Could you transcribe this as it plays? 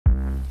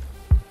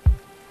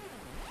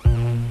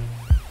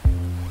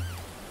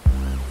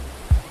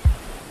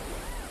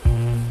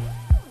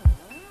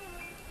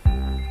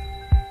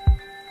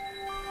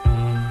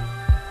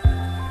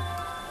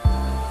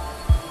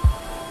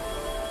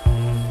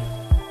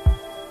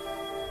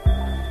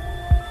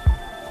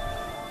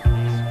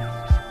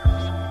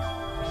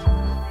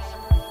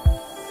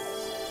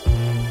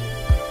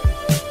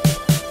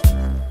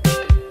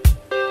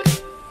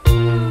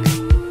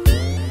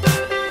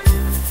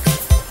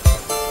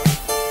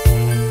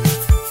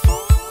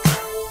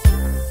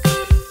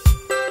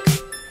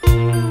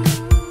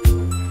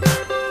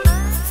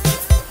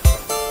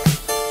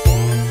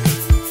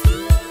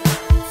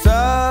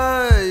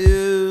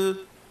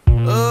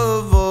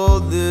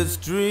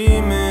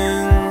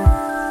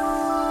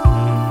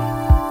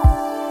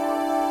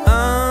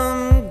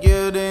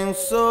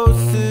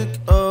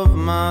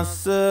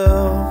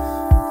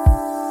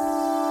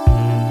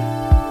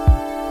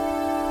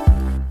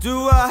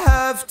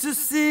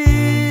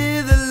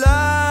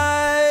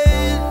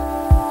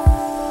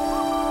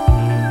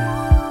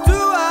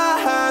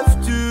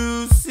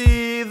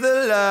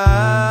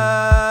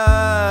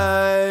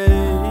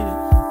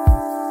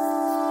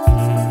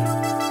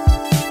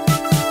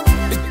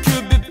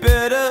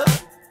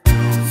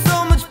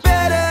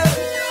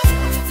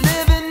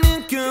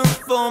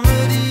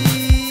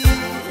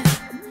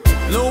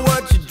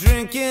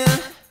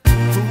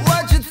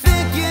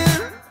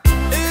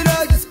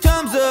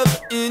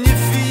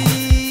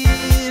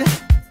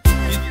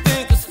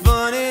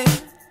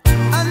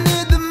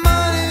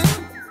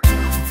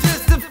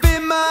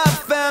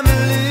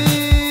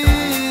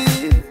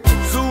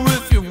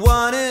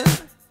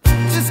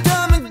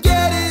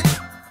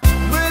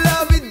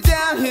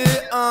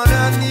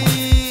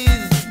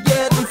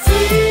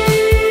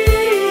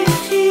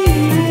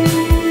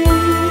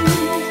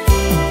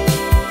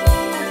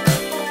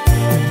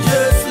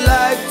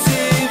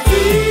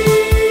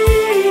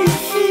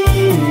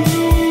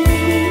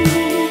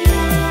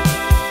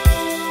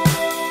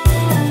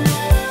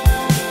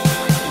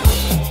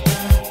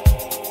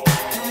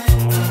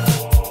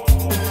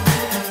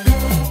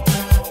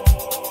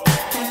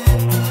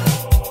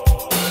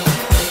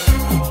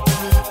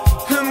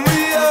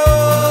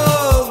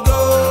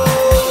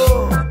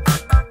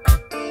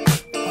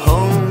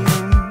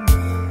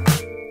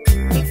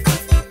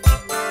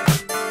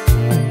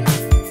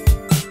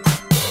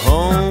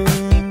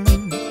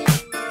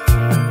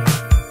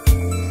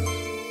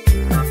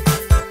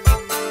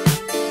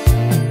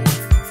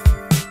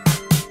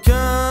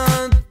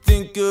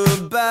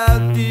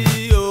about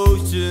the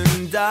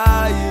ocean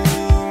dying.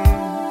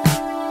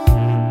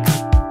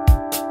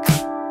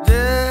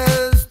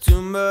 There's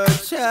too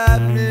much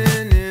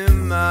happening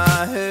in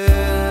my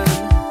head.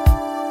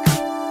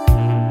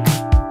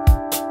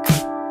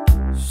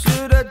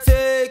 Should I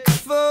take a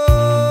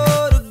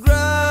photograph?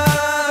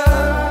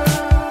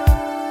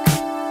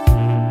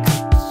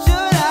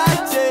 Should I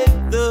take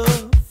the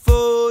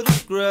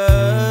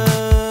photograph?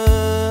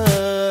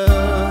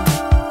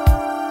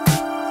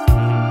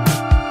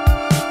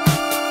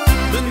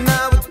 But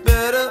now it's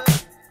better,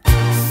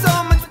 so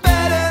much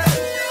better.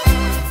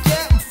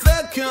 Getting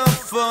fed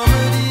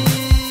conformity.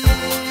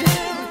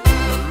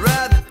 I'd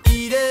rather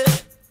eat it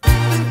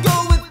than go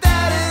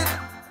without it.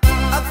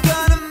 I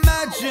can't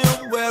imagine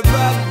where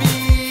I'd be.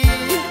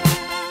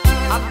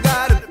 I've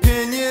got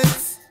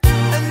opinions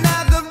and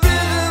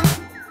algorithm.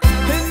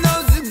 It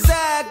knows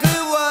exactly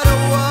what I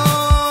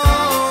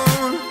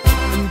want.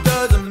 And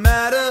doesn't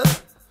matter,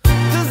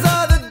 'cause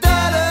all the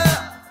data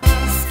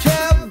is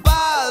kept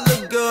by the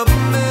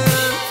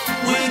government.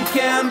 We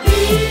can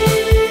be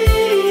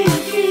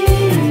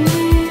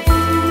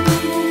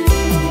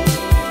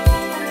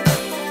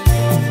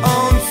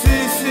on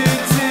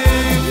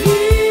CCTV.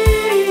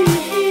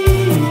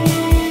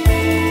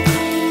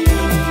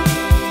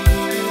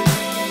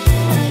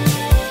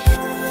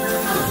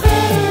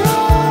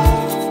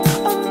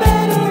 I'm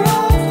better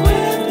off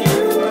with you.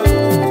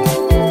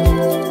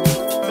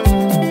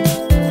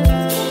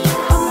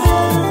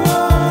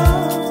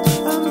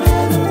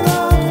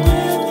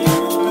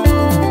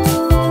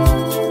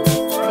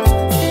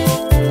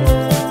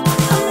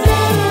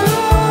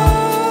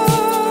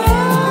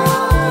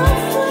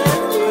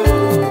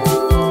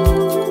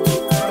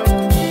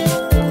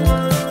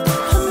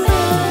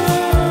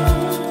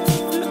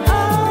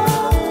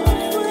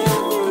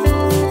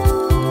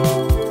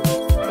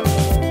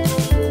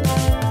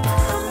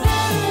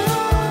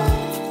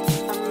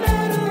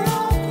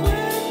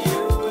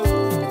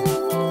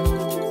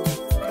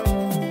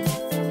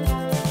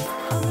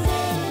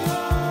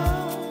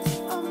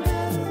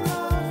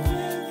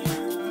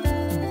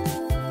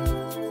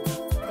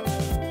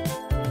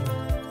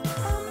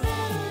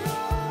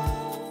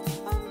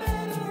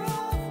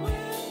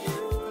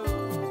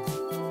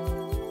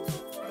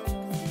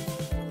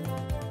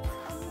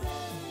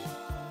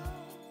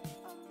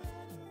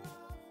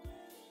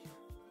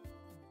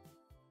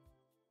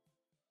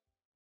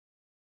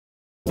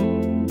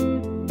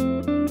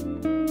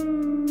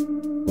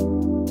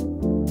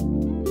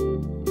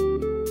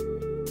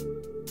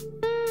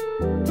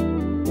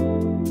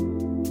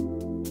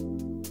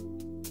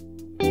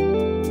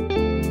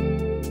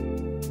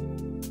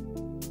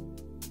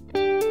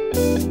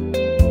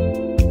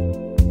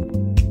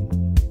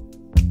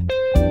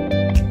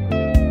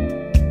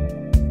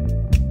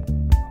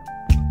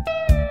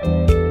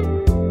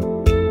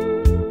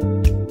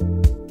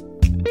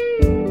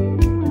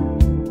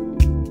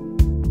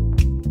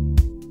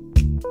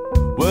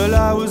 Well,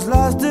 I was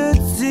lost at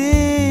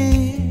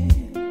sea,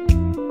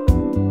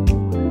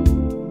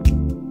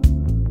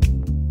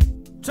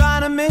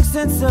 trying to make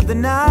sense of the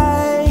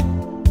night.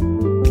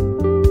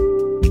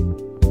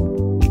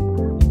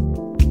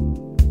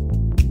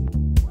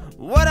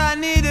 What I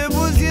needed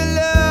was your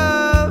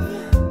love.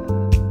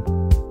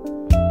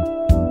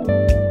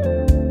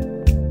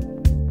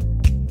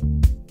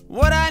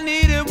 What I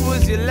needed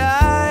was your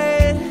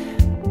light.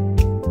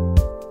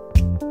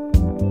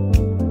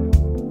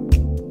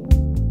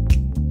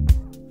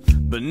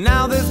 But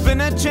now there's been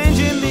a change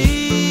in me.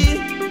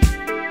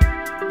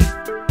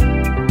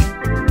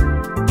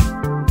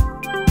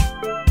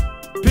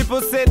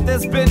 People say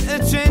there's been a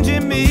change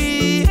in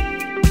me.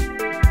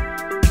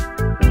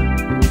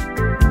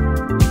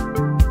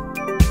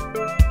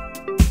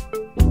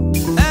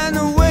 And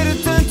the way to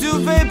turn to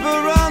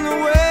vapor on the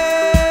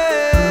way.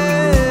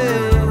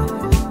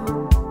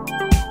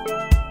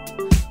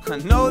 I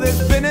know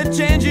there's been a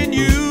change in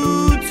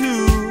you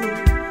too.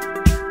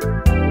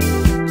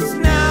 'Cause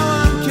now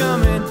I'm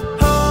coming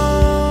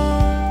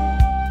home.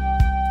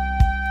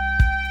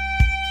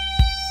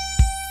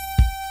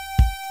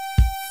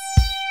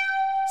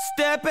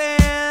 Step in.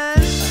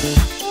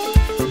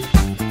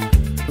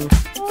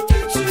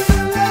 Into the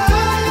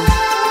light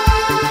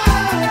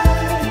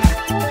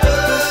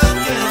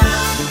again.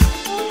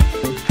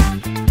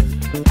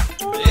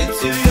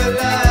 Into your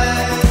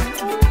light.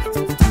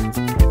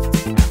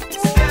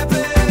 Step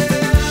in.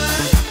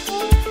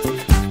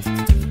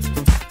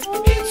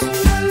 Into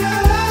the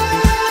light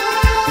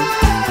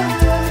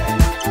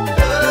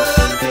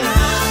again.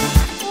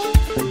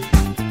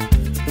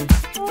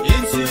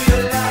 Into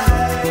your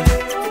light.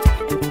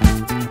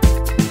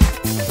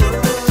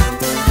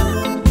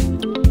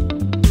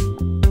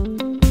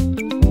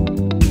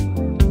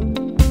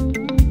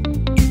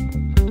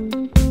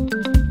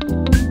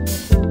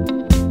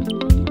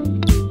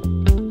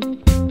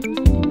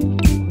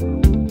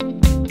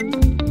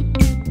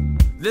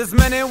 There's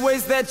many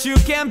ways that you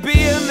can be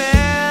a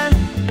man,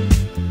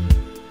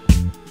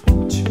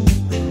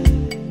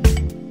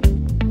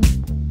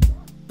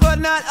 but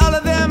not all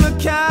of them are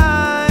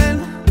kind.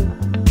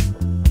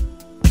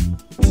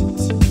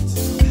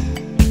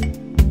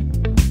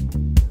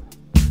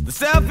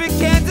 perfect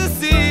can't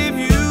deceive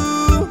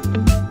you.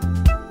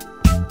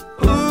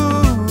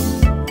 Ooh.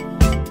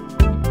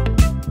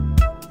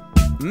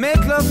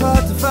 Make love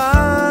hard to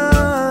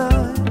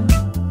find.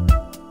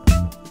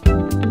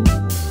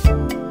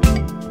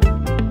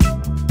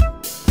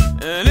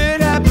 And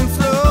it happened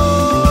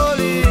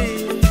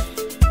slowly.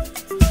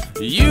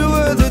 You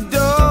were the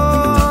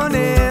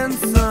dawning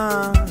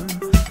sun,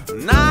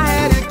 and I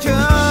had it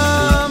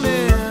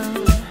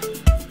coming,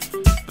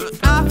 but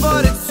I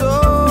fought it so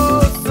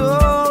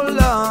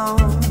long.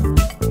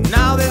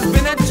 Now there's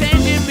been a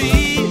change in me,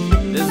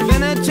 there's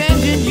been a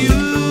change in you.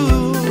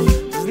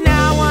 'Cause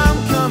now I'm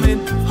coming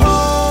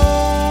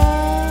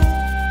home.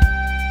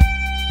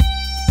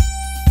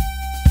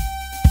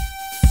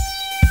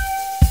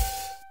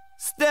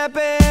 Step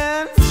in.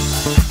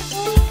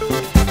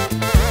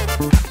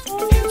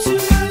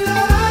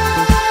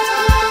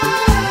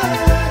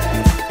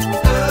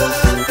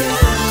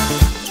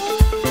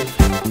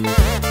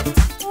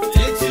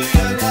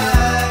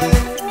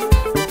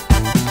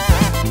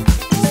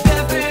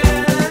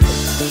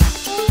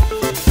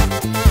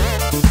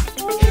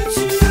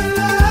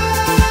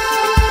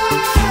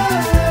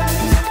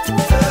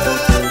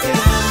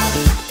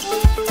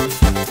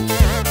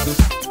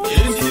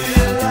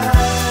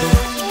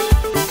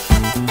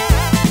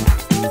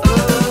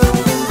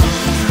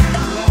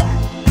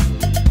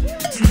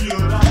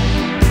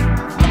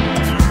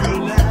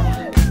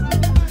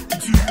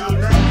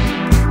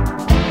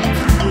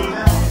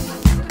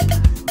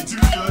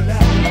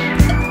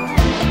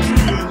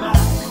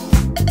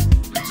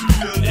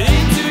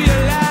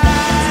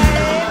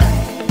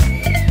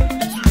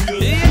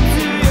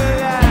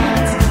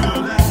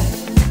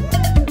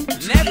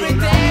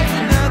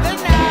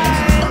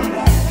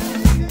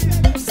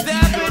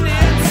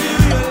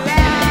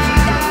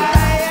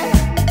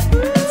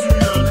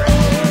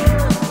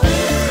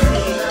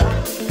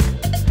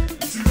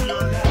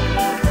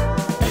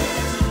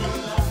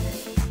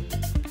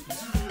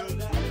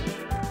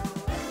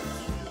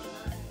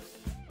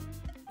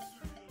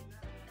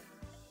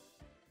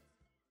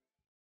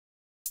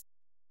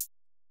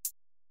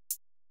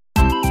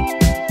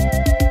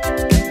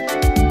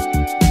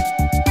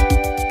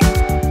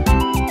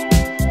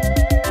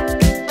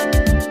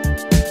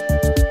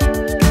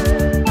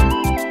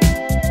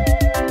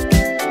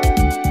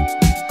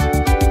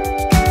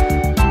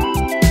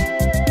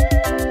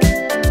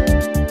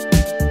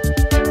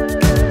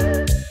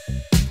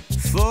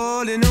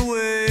 Falling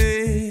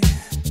away,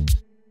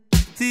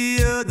 the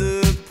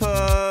other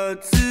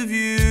parts of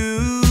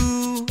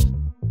you,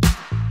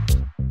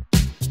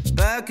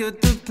 back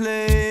at the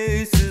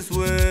places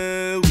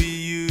where we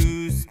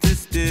used to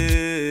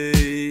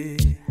stay.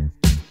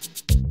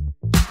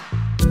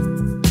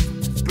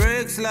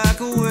 Breaks like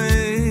a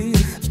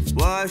wave,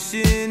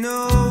 washing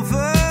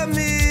over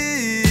me.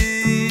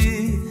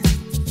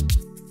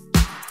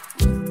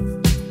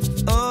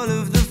 All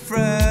of the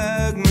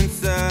fragments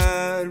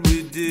that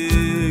we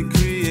did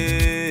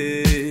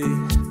create.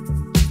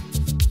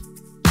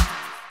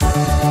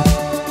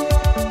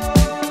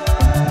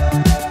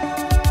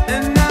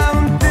 And now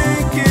I'm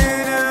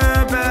thinking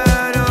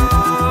about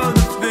all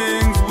the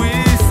things we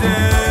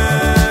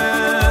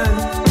said,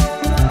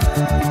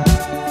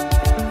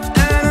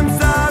 and I'm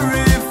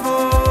sorry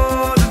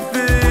for the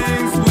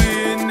things we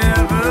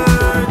never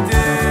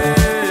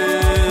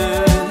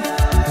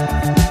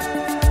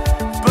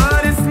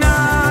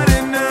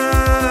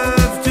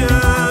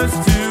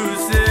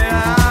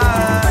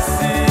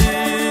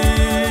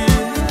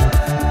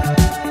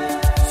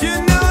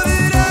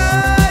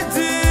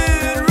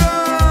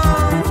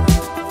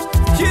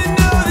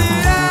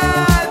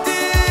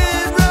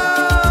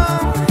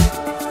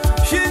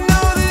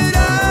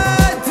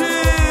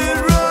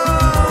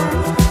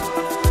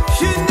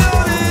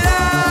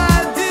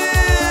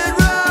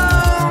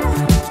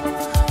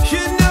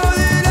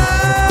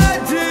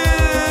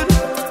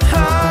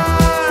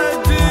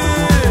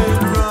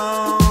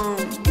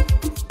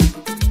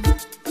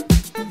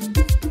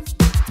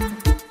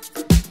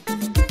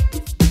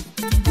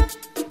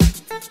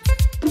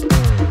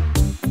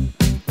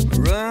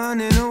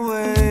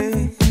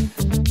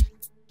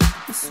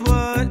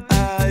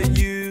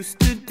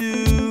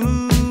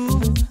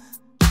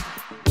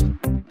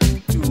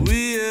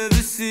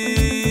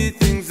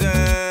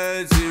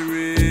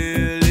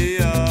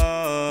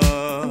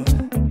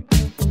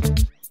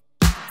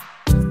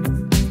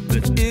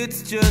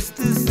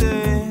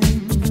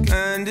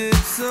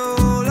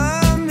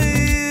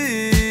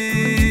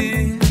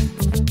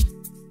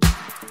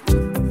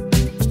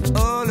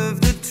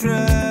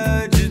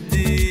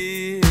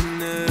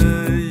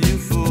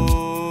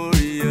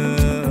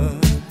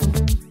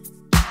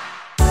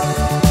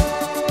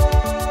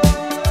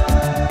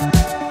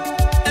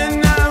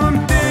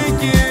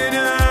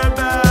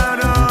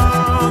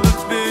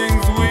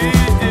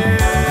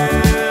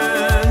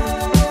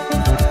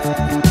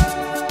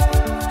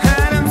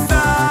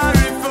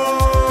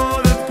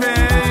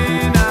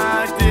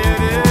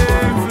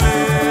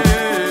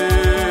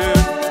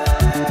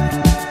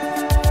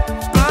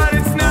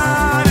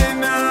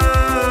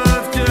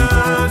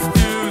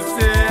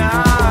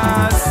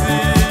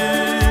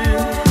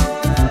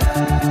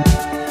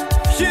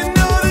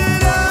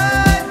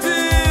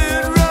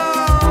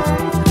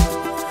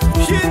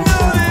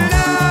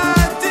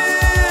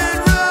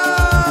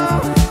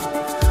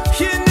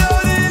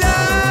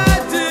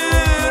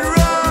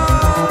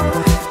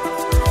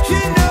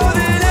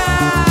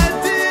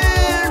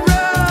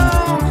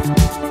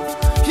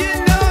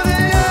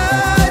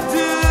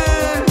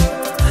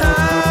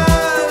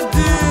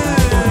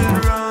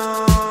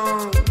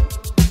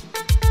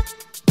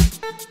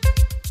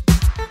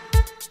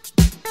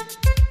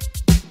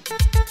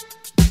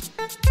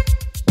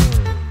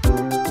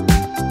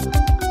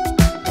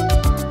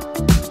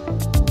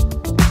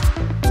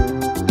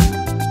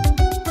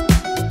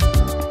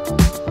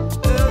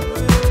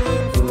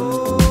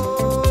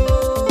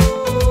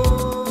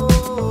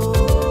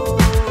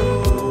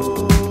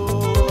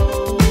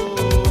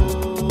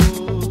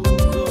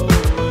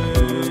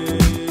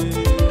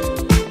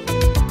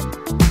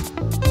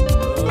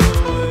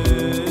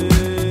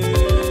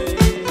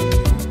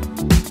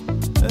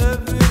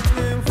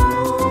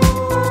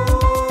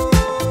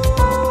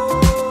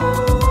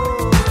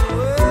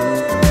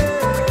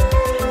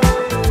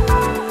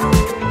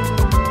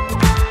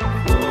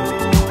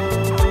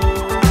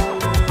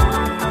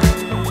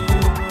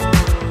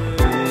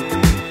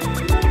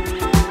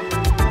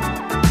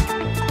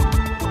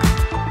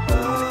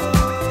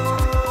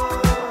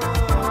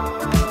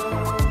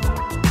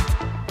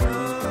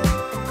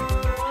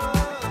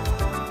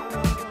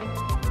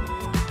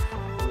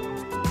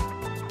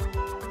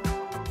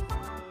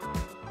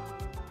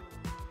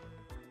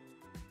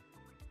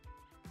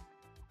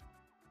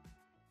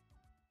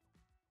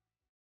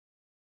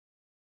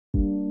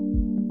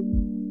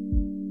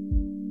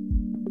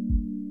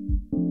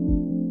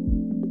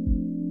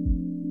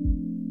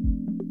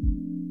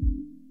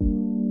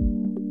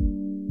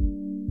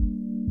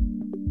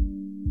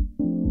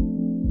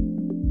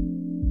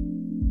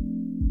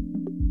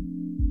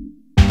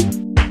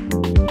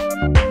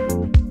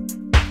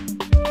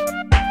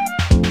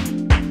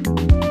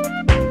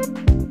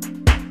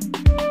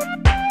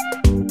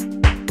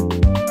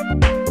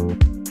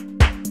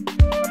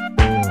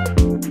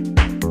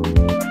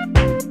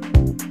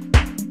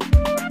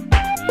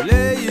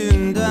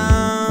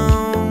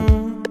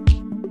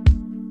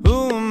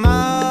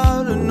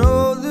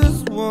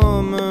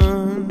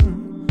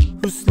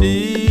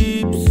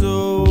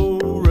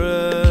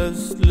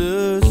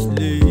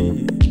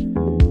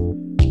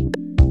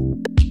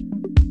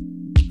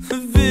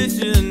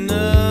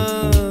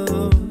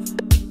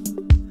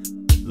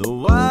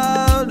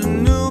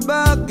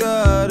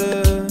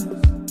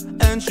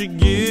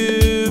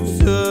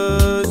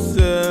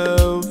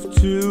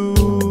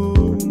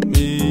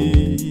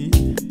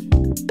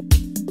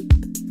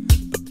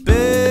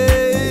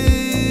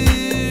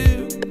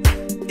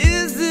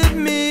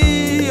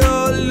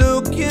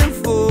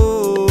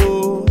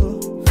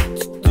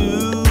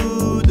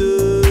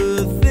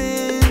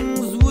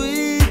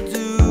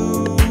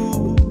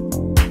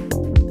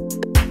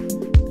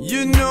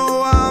You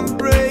know I'm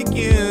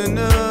breaking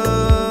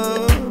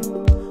up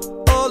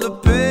all the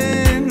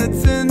pain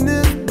that's in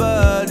this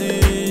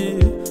body,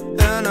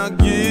 and I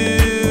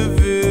give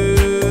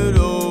it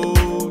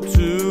all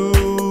to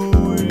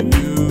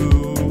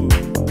you.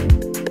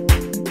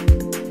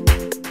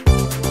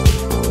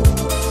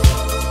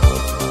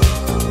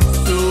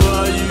 So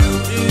are you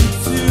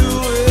into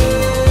it?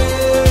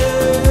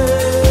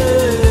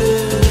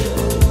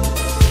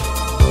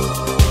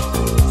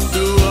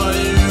 So are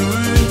you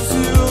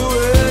into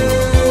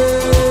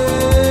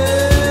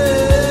it?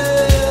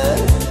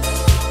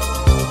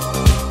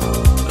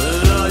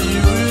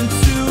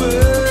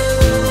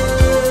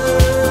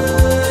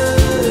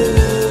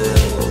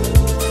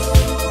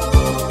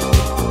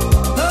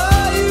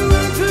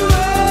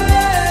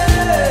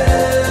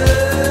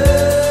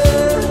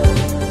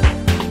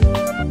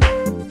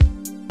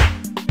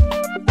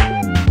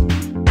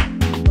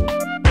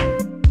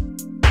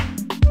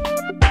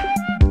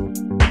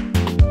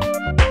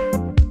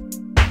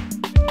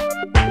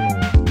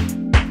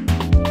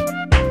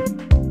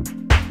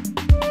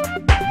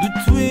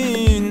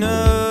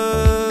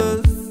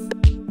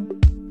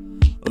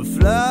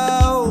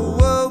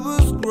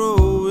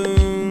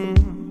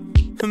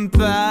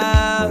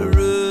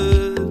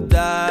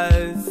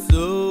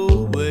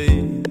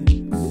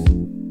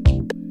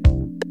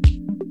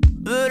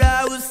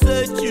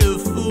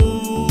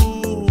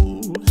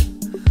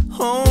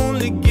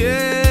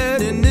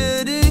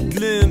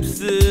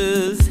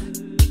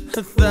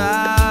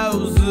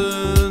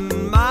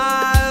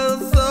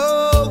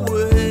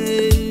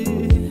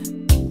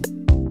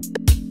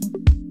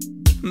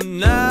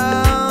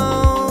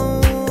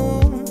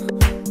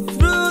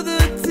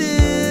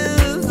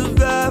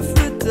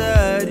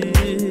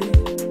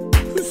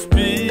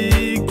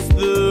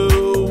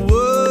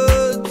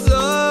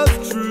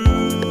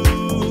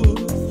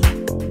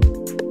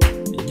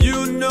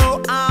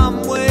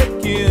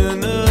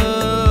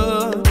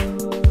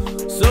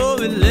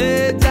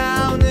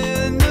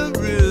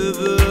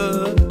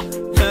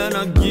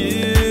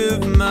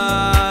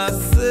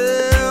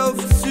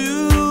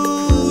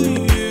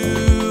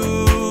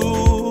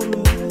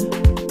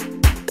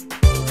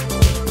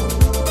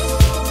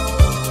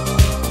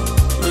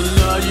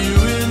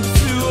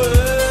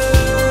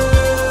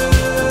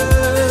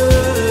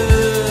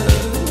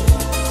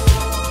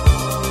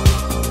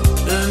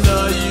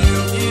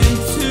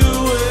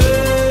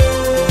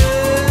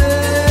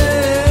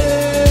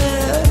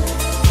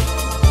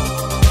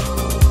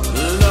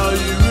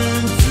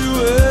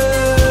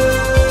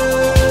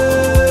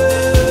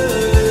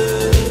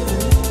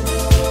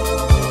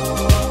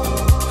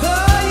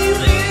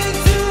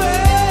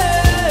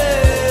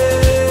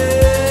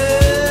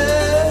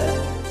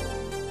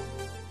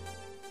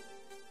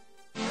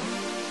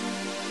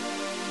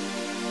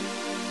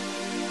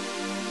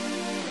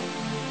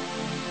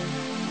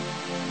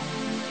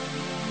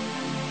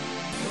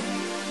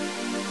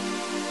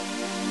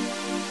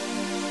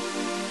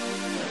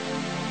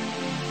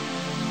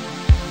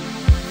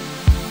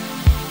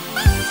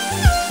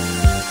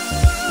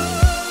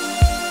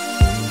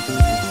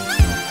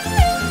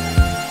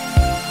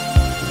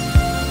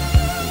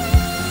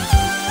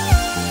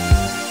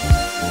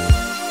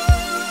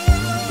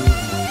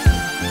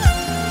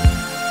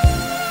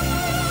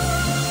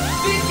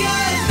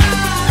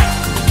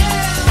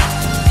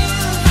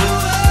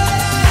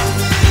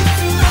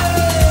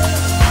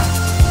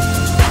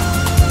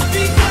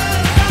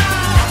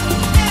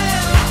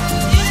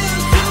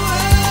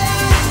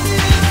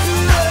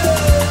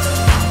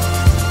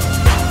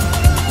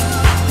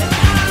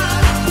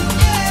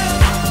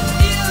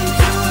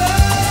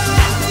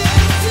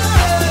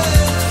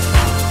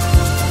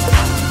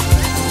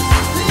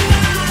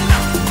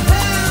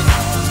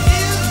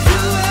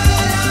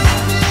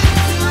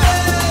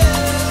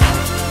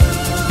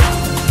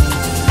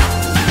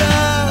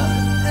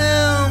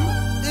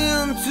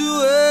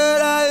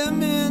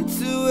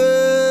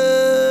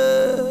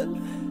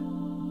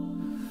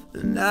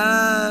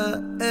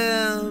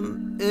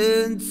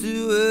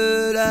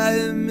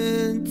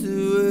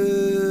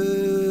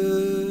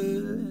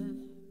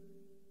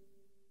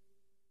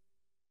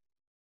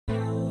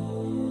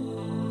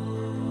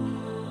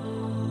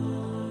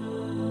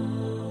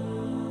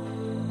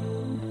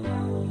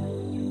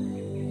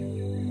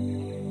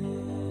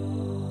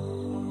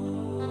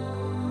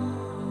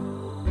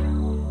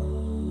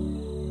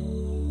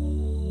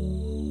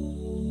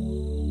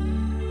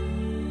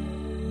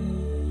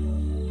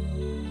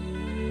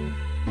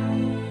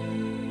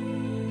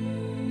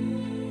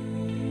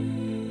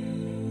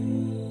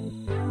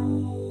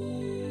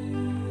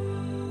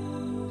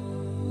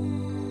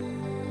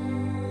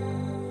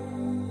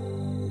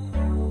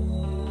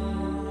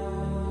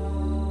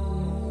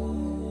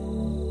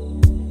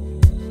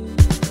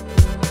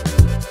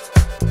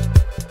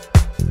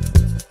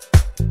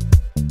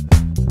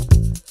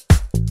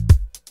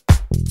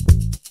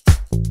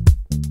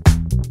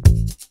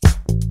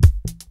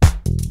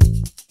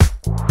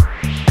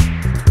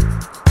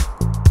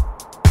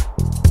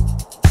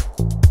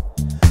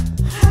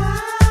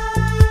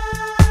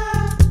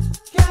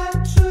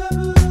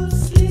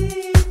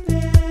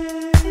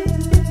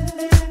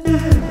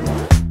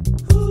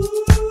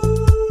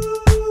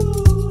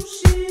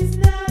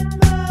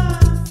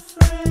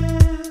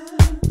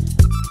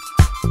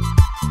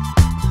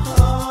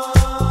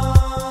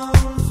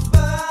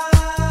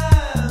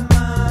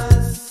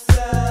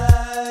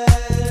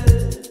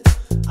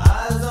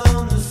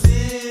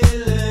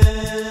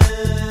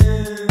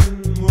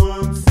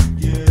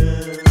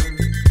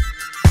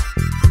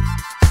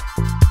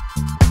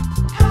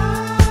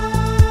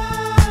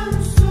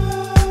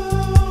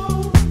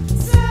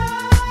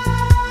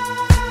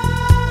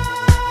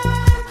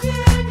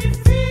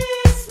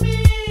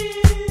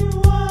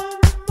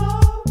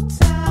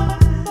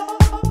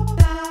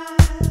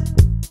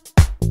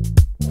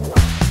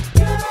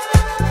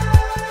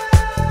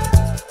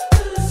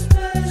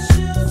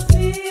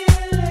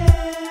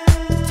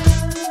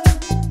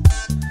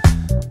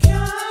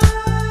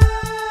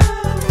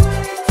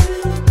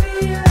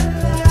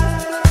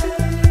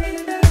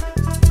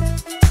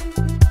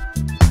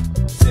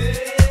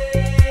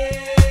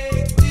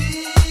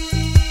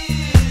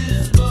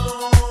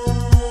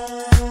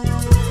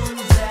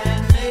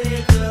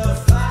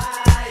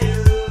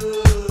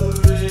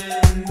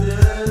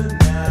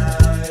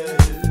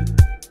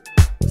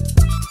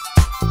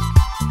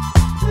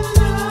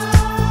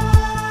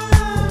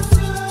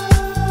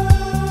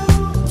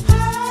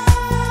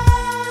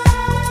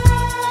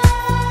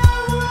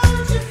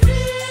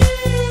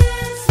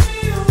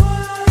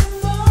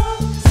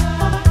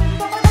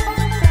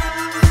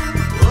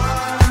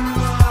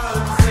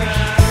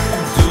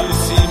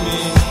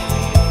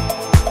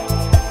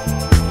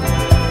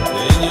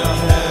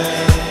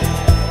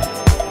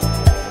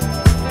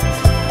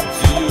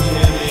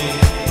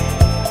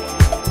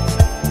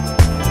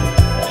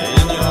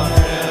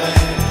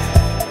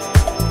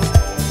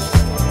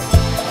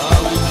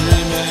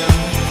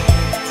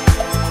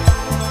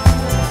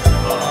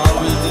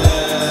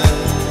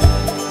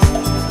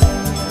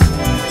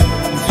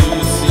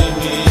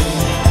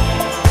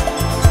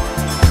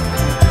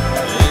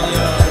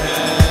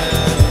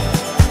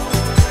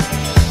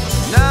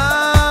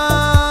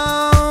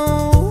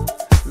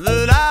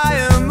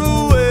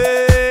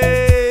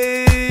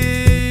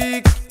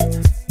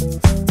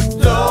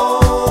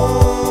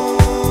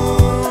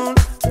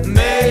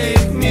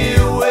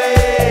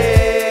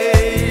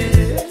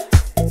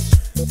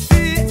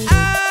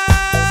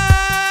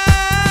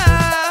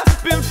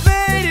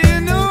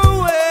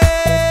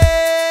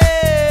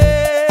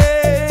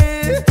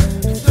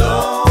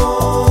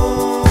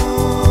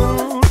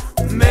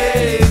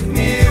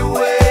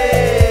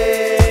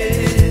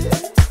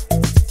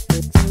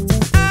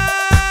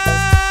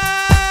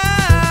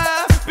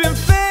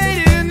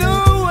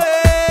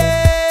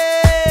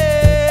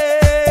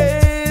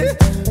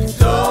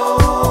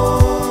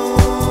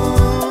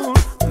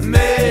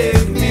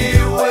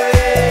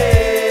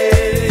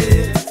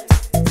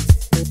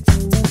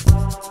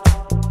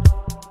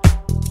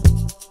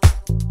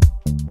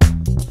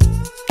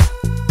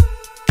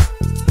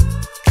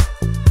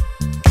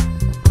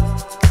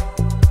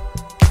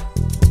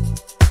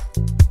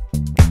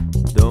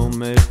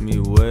 make me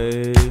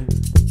wait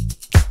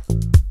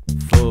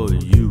for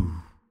you.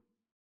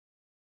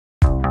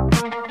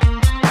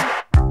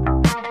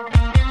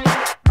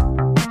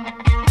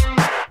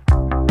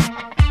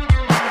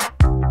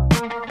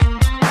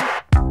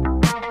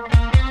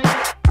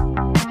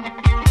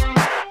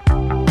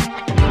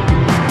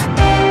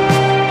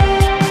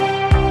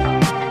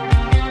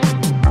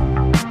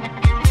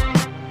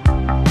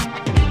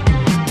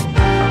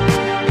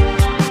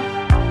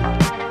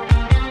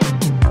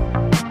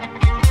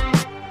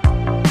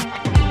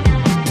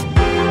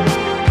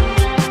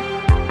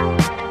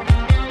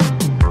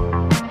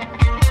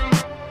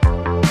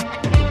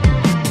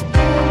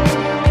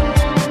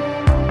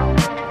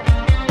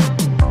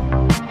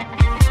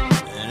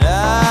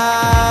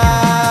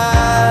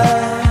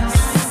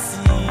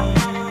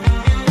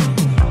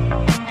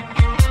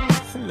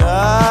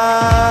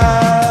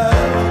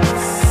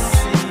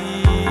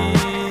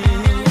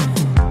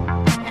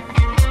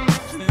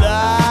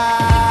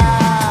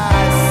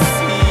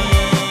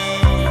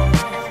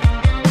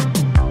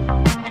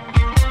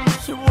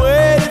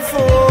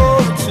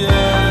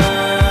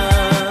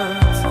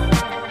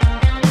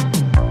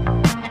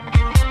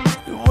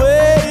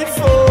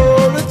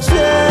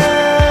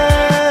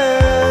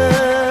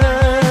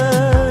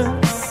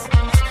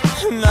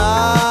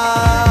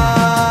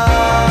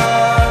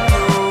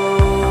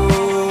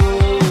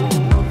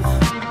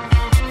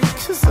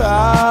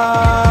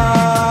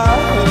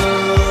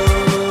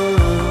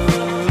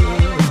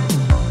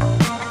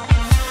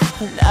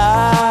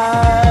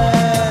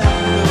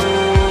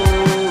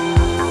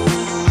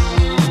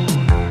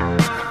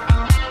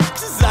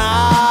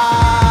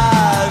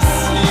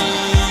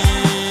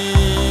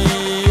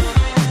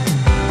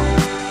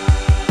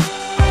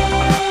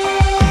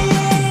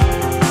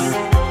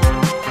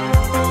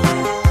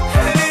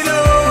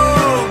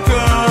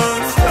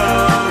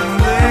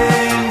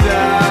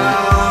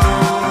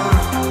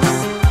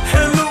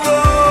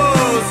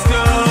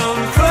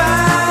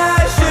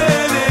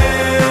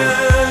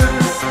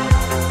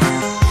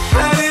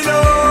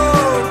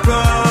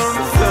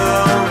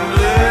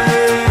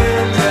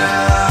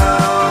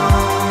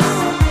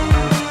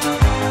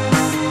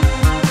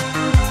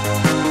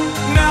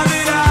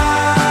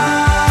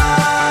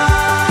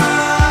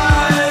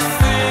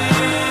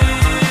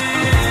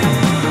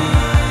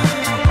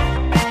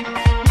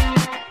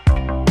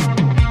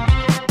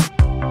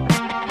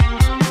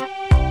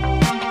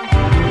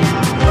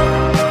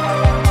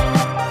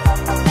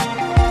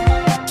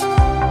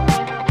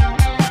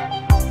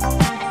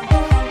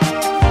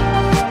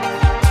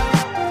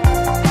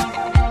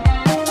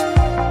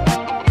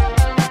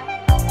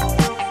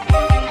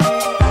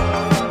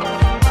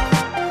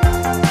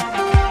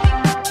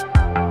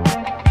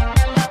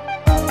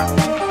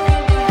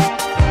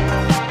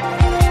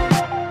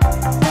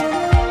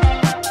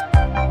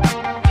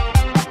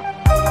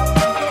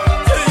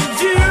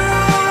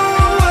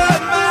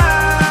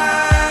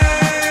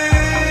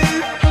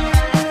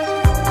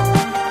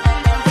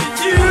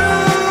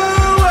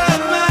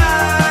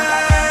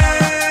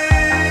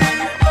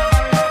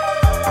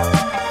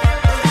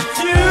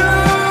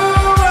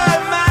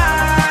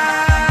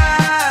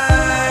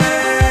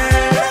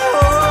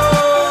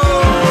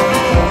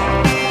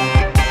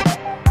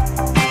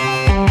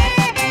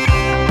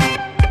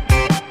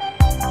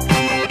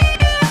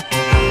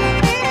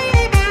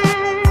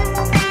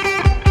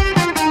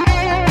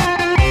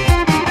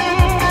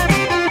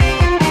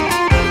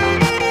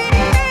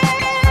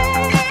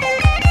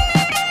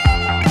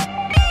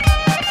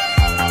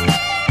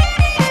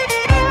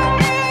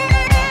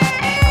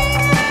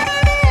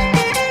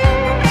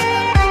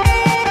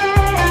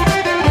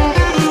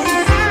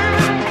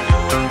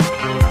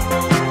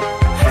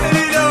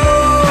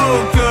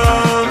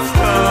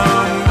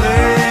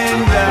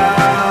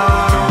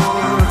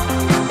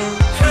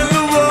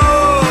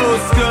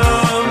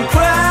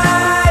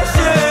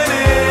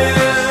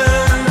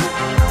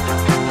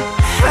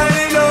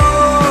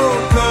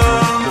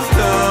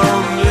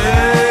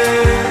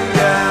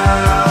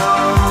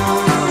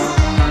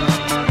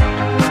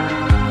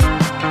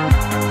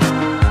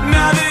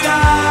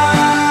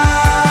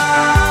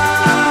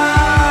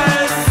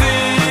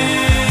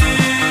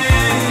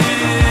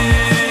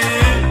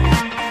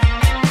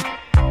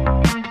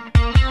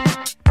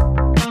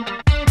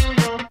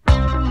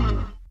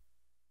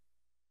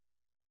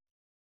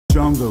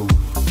 Jungle.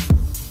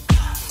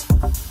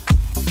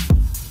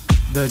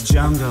 The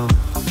jungle.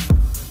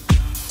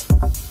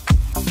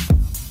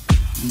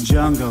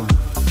 Jungle.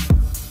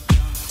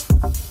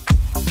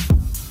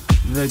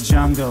 The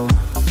jungle.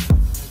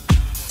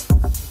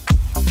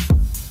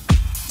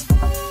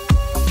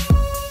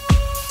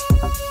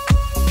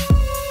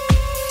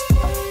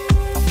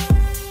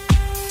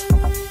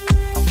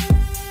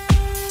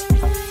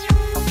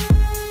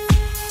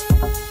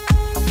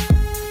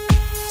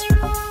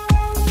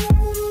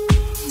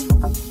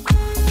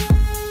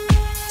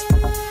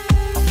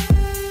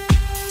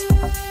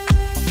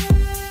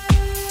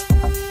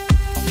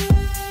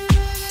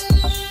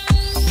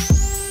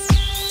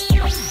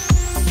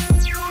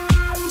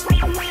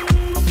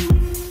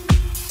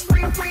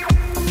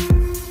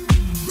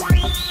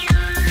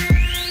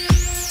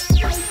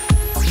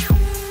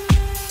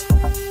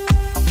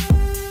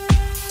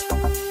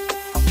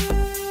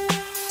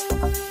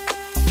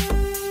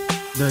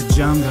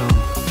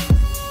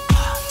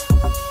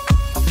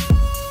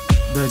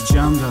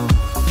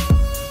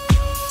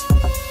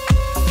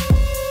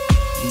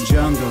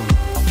 jungle.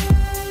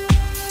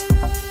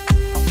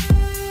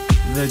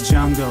 The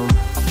jungle.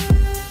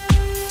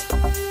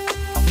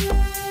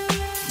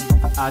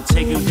 I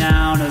take you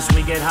down as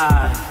we get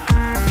high.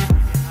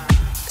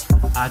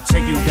 I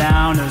take you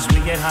down as we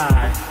get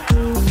high.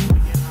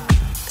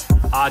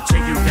 I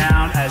take you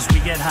down as we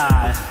get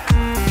high.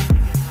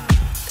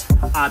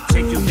 I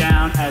take you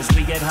down as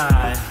we get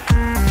high.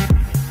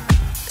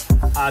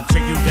 I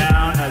take you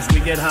down as we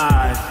get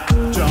high.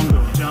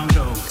 Jungle,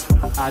 jungle.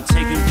 I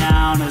take you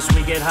down as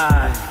we get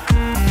high.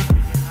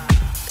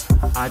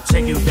 I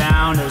take you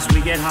down as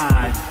we get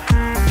high.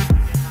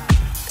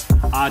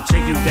 I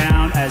take you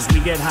down as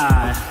we get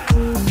high.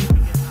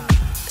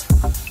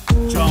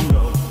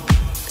 Jungle.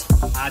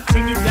 I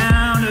take you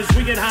down as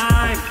we get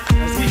high.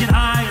 As we get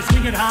high, as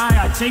we get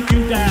high, I take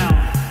you down.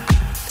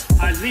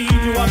 I lead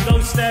you up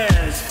those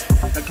stairs.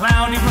 A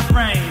cloudy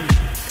refrain,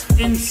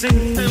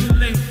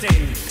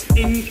 incintillating,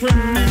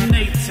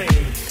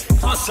 incriminating,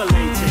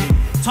 oscillating,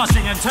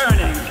 tossing and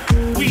turning,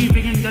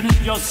 weaving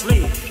underneath your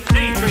sleep,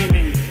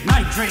 daydreaming,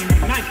 night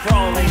dreaming, night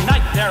crawling,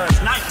 night terrors,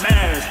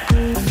 nightmares.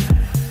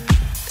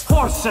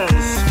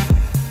 Horses,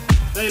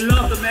 they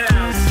love the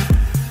mares.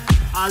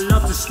 I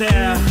love to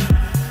stare.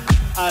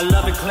 I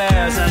love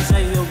eclairs as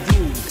they love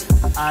you.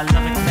 I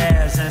love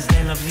eclairs as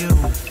they love you.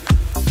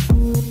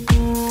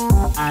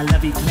 I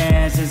love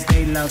eclairs as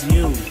they love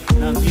you.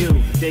 Love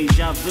you,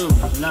 deja vu.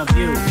 Love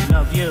you,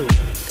 love you.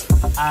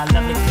 I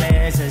love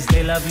eclairs as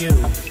they love you.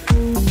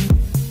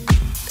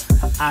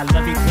 I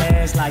love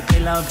eclairs like they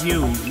love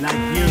you.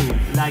 Like you,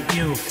 like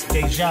you.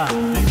 Deja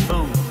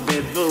vu, vu,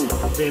 vu,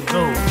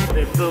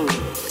 vu.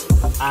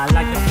 I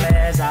like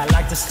eclairs, I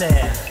like to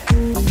stare.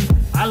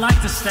 I like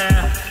to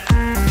stare.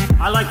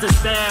 I like to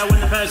stare when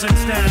the person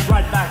stares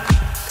right back.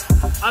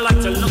 I like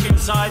to look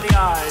inside the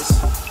eyes.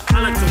 I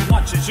like to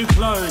watch as you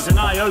close and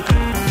I open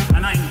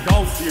and I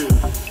engulf you.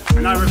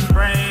 And I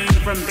refrain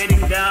from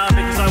beating down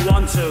because I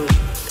want to.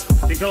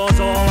 Because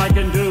all I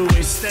can do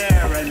is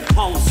stare and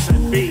pulse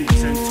and beat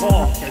and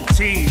talk and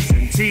tease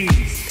and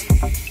tease.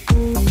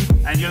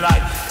 And you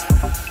like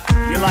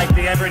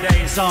the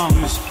everyday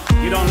songs.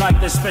 You don't like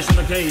the special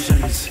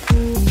occasions.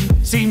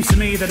 Seems to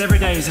me that every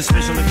day is a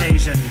special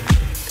occasion.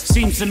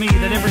 Seems to me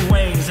that every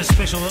way is a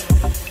special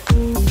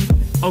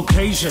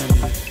occasion.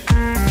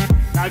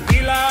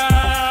 Akila,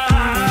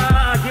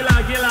 Akila,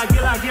 Akila,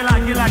 Akila,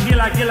 Akila,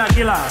 Akila, Akila,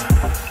 Akila.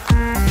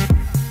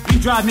 You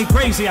drive me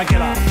crazy,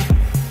 Akila.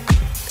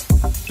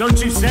 Don't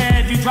you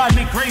say you drive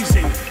me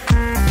crazy.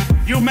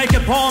 You make a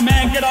poor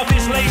man get off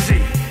his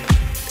lazy.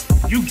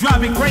 You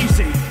drive me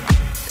crazy.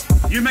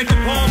 You make a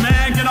poor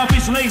man get off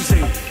his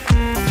lazy.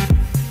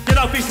 Get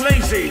off his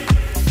lazy.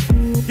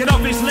 Get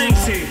off his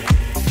lazy.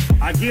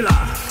 Akila.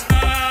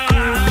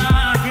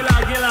 Akila,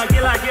 Akila,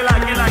 Akila,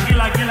 Akila,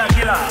 Akila, Akila,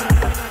 Akila.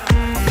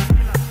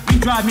 You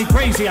drive me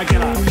crazy,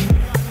 Akila.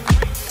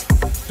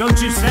 Don't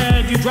you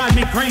say you drive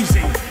me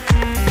crazy.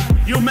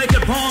 You make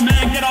a poor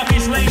man get off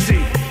his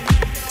lazy.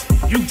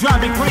 You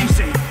drive me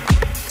crazy.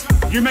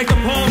 You make a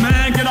poor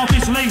man get off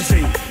his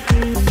lazy.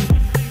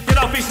 Get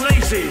off his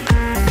lazy.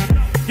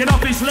 Get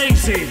off his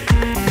lazy.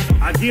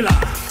 Akila.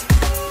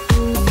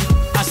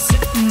 I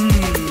said,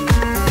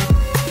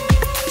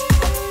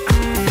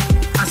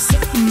 I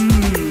said,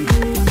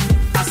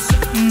 I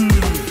said,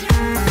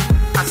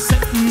 I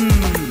said,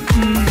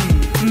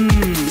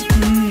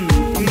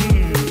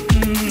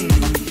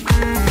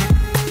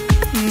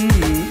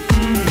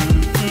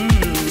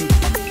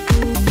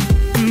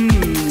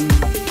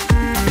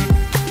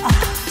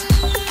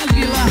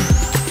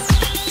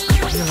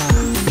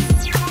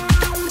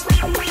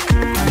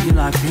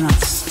 Akila, I cannot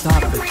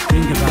stop but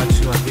think about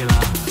you, Akila.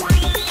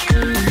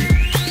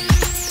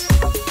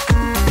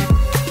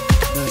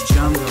 The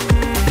jungle.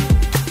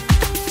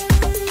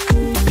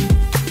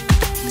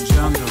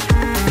 Jungle.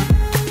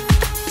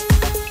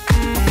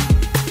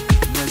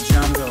 The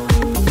jungle.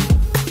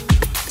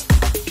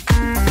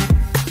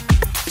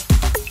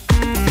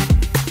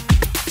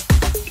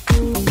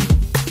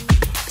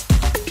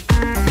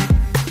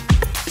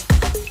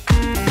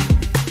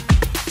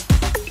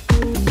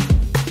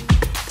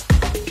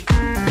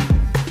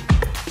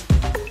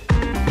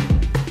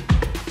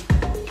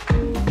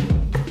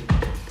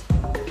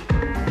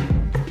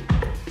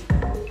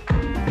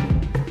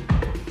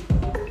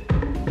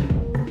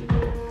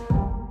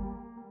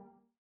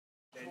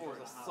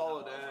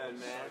 Solid earn,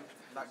 man.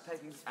 Like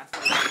taking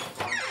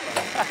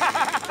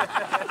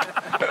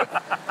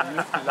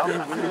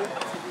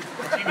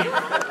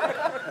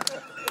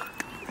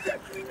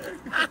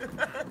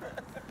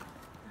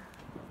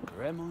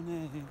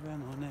Remonade,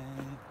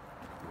 Remonade,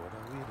 what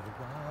are we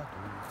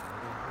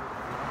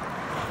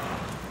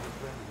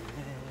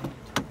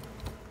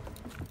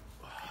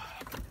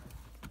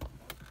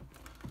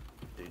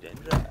do,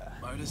 Dendra.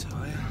 Motor's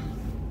higher.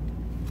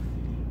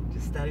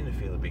 Just starting to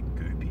feel a bit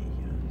goopy,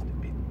 you know, just a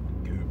bit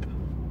goop.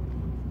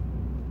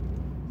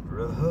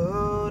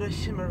 Road to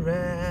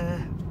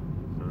Shimeray,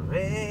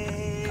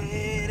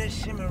 Road to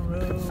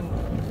Shimeray,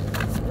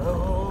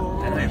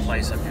 Road. And they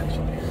play something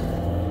actually.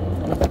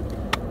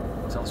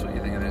 Tell us what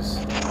you think of this.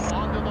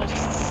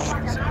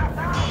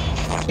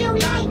 you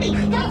like me.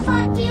 No,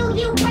 fuck you,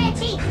 you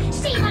pretty.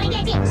 See money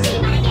get it,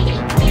 see money get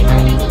it, see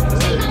money get it,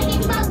 see money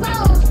get it, both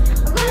rolls.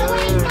 Roll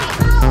away, make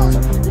holes.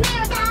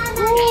 Marathon,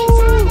 look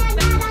inside,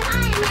 another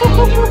iron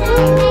man, you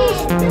like me.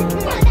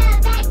 What about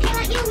that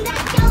killer, you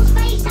that ghost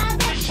face? I'm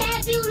the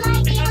chef, you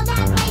like me on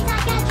that place. I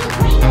got you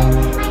breathing,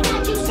 I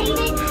got you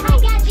seething, I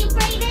got you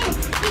breathing.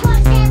 You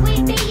want that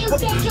with me, you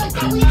get your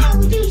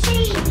WODC.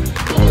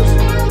 You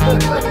smell, you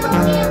know it all,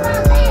 you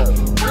love it.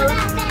 What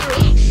about that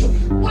X?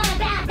 What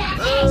about that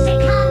X? It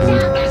comes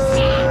out the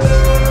sex.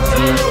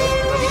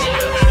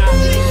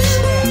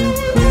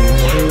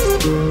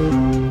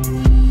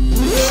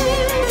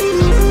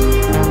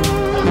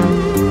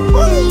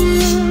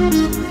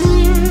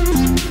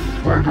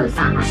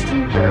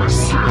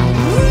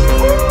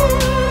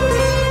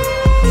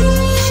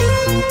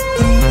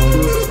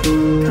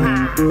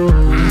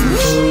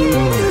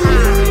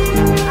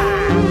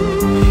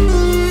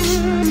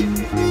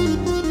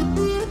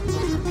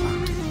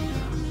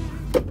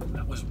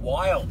 That was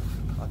wild.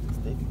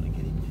 Steve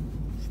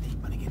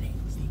wanna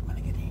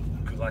get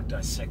in. Good luck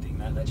dissecting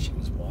that. That shit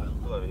was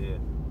wild. Pull over here.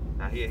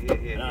 Now here.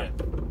 No.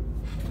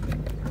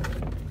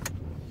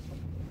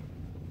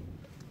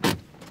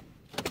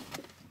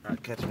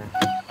 Alright, catch me.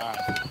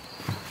 Alright.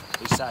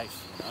 Be safe,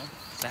 you know?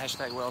 It's the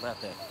hashtag world out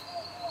there.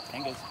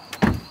 Fingers.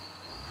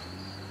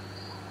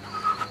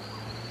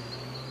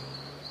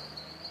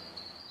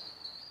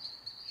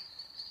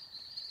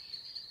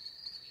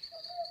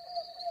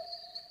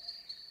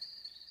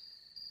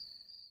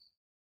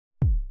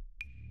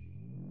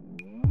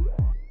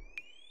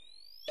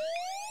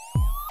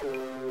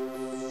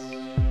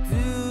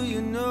 Do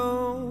you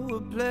know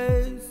a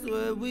place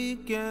where we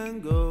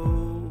can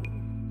go?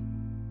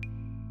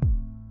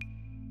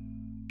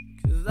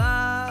 'Cause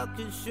I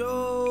can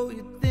show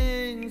you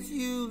things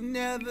you've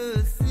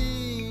never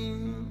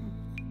seen.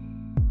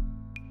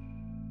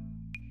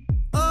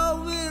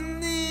 All we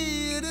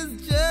need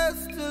is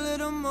just a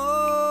little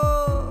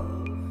more.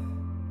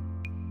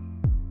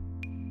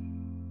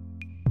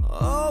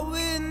 All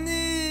we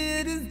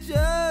need is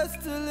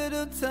just a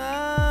little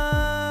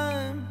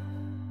time.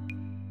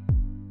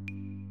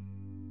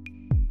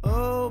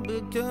 Oh,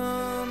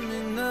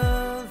 becoming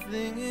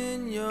nothing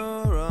in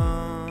your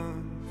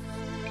arms.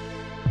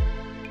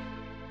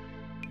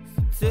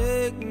 So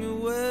take me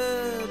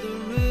where the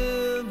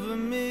river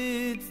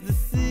meets the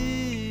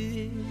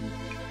sea.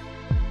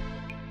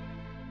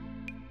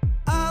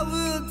 I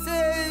will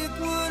take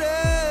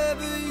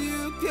whatever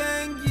you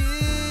can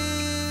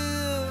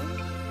give.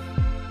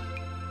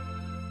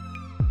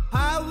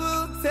 I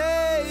will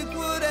take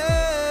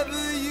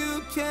whatever you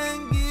can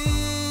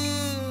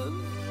give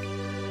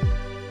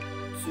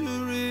to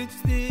reach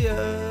the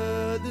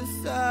other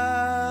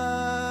side.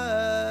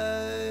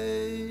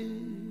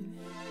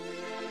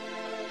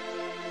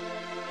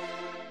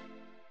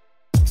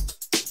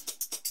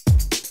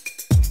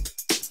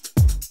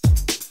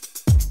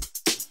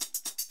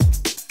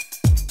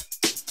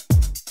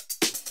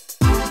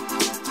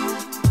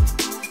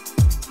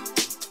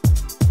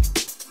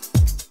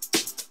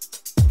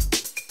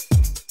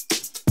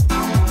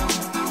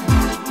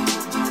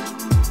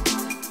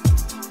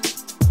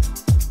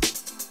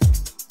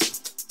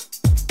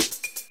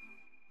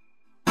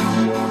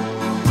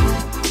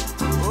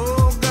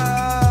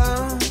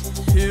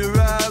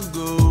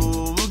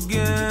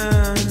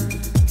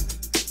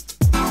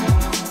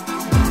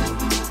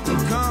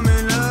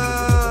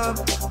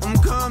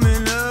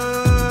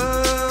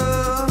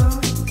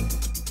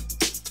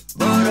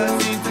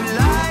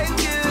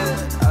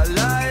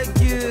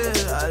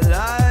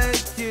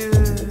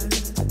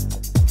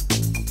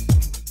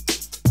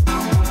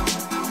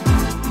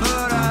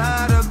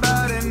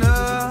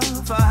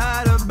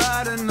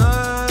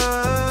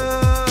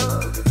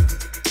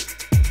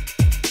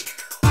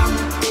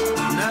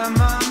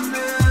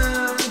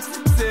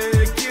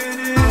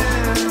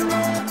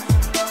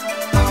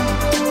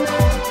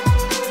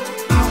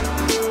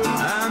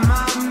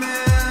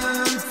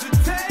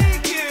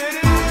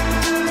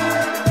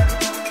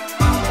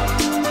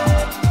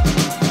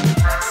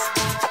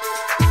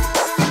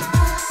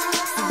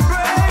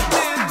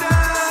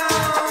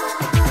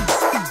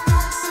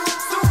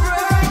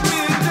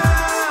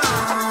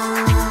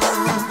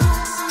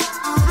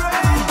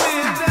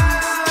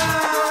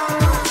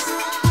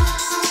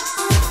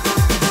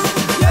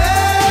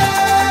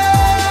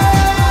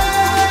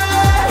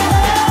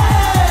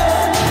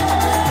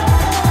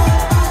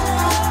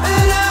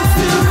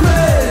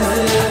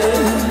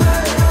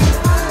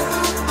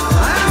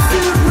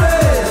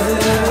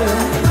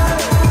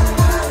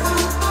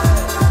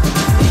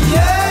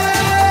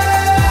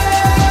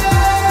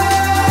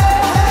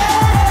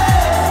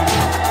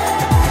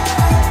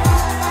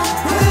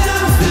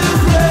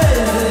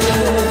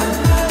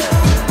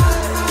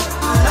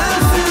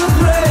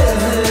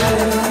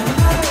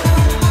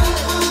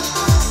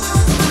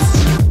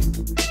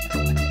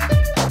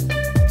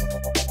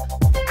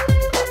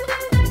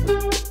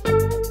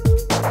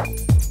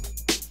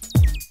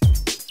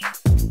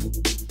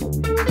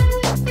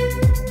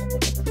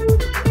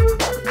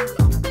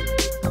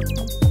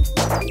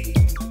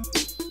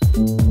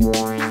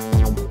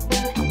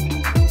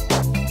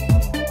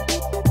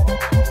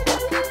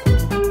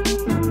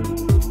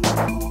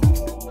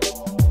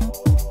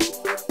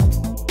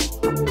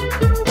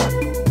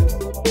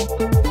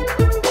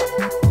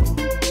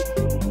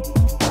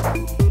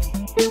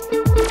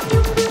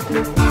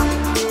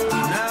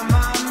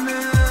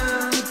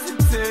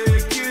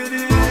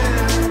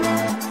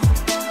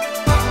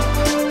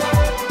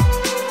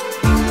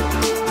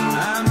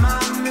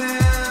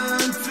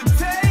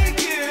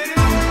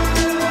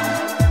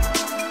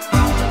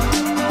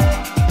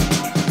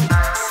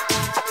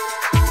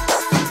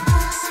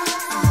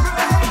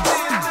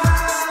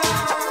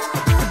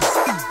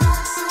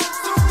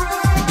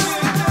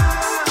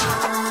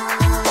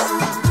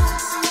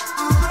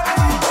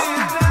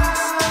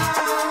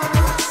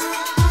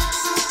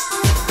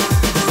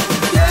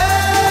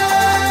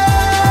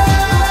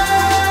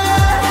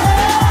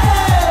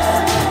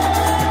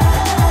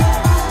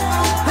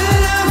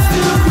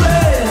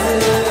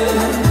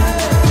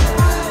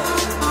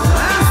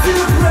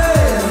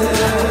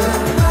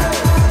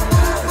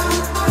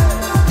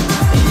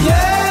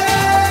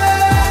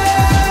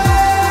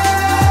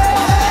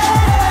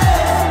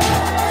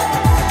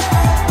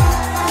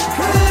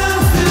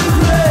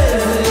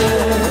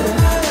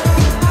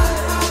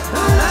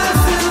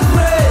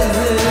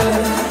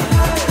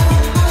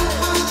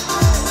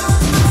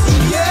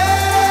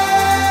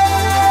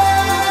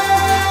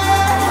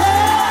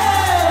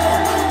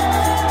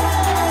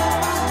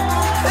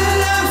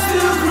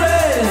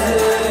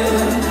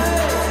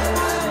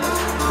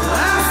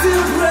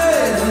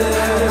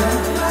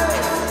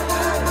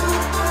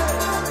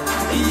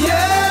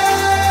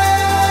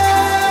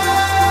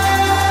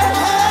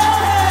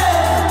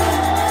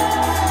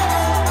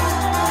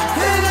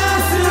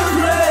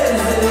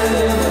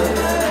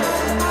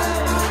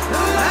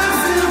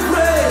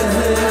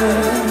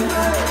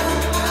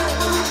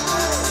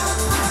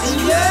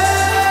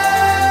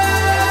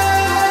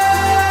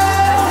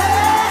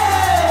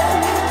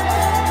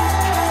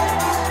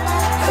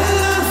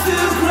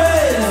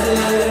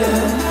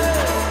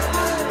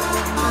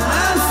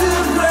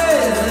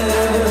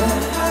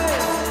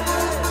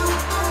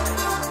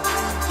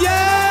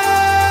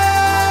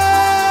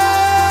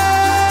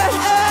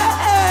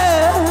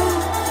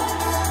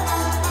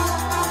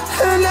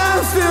 And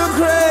I'm still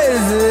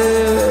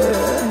crazy.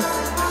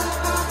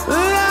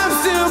 And I'm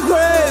still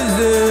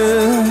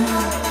crazy.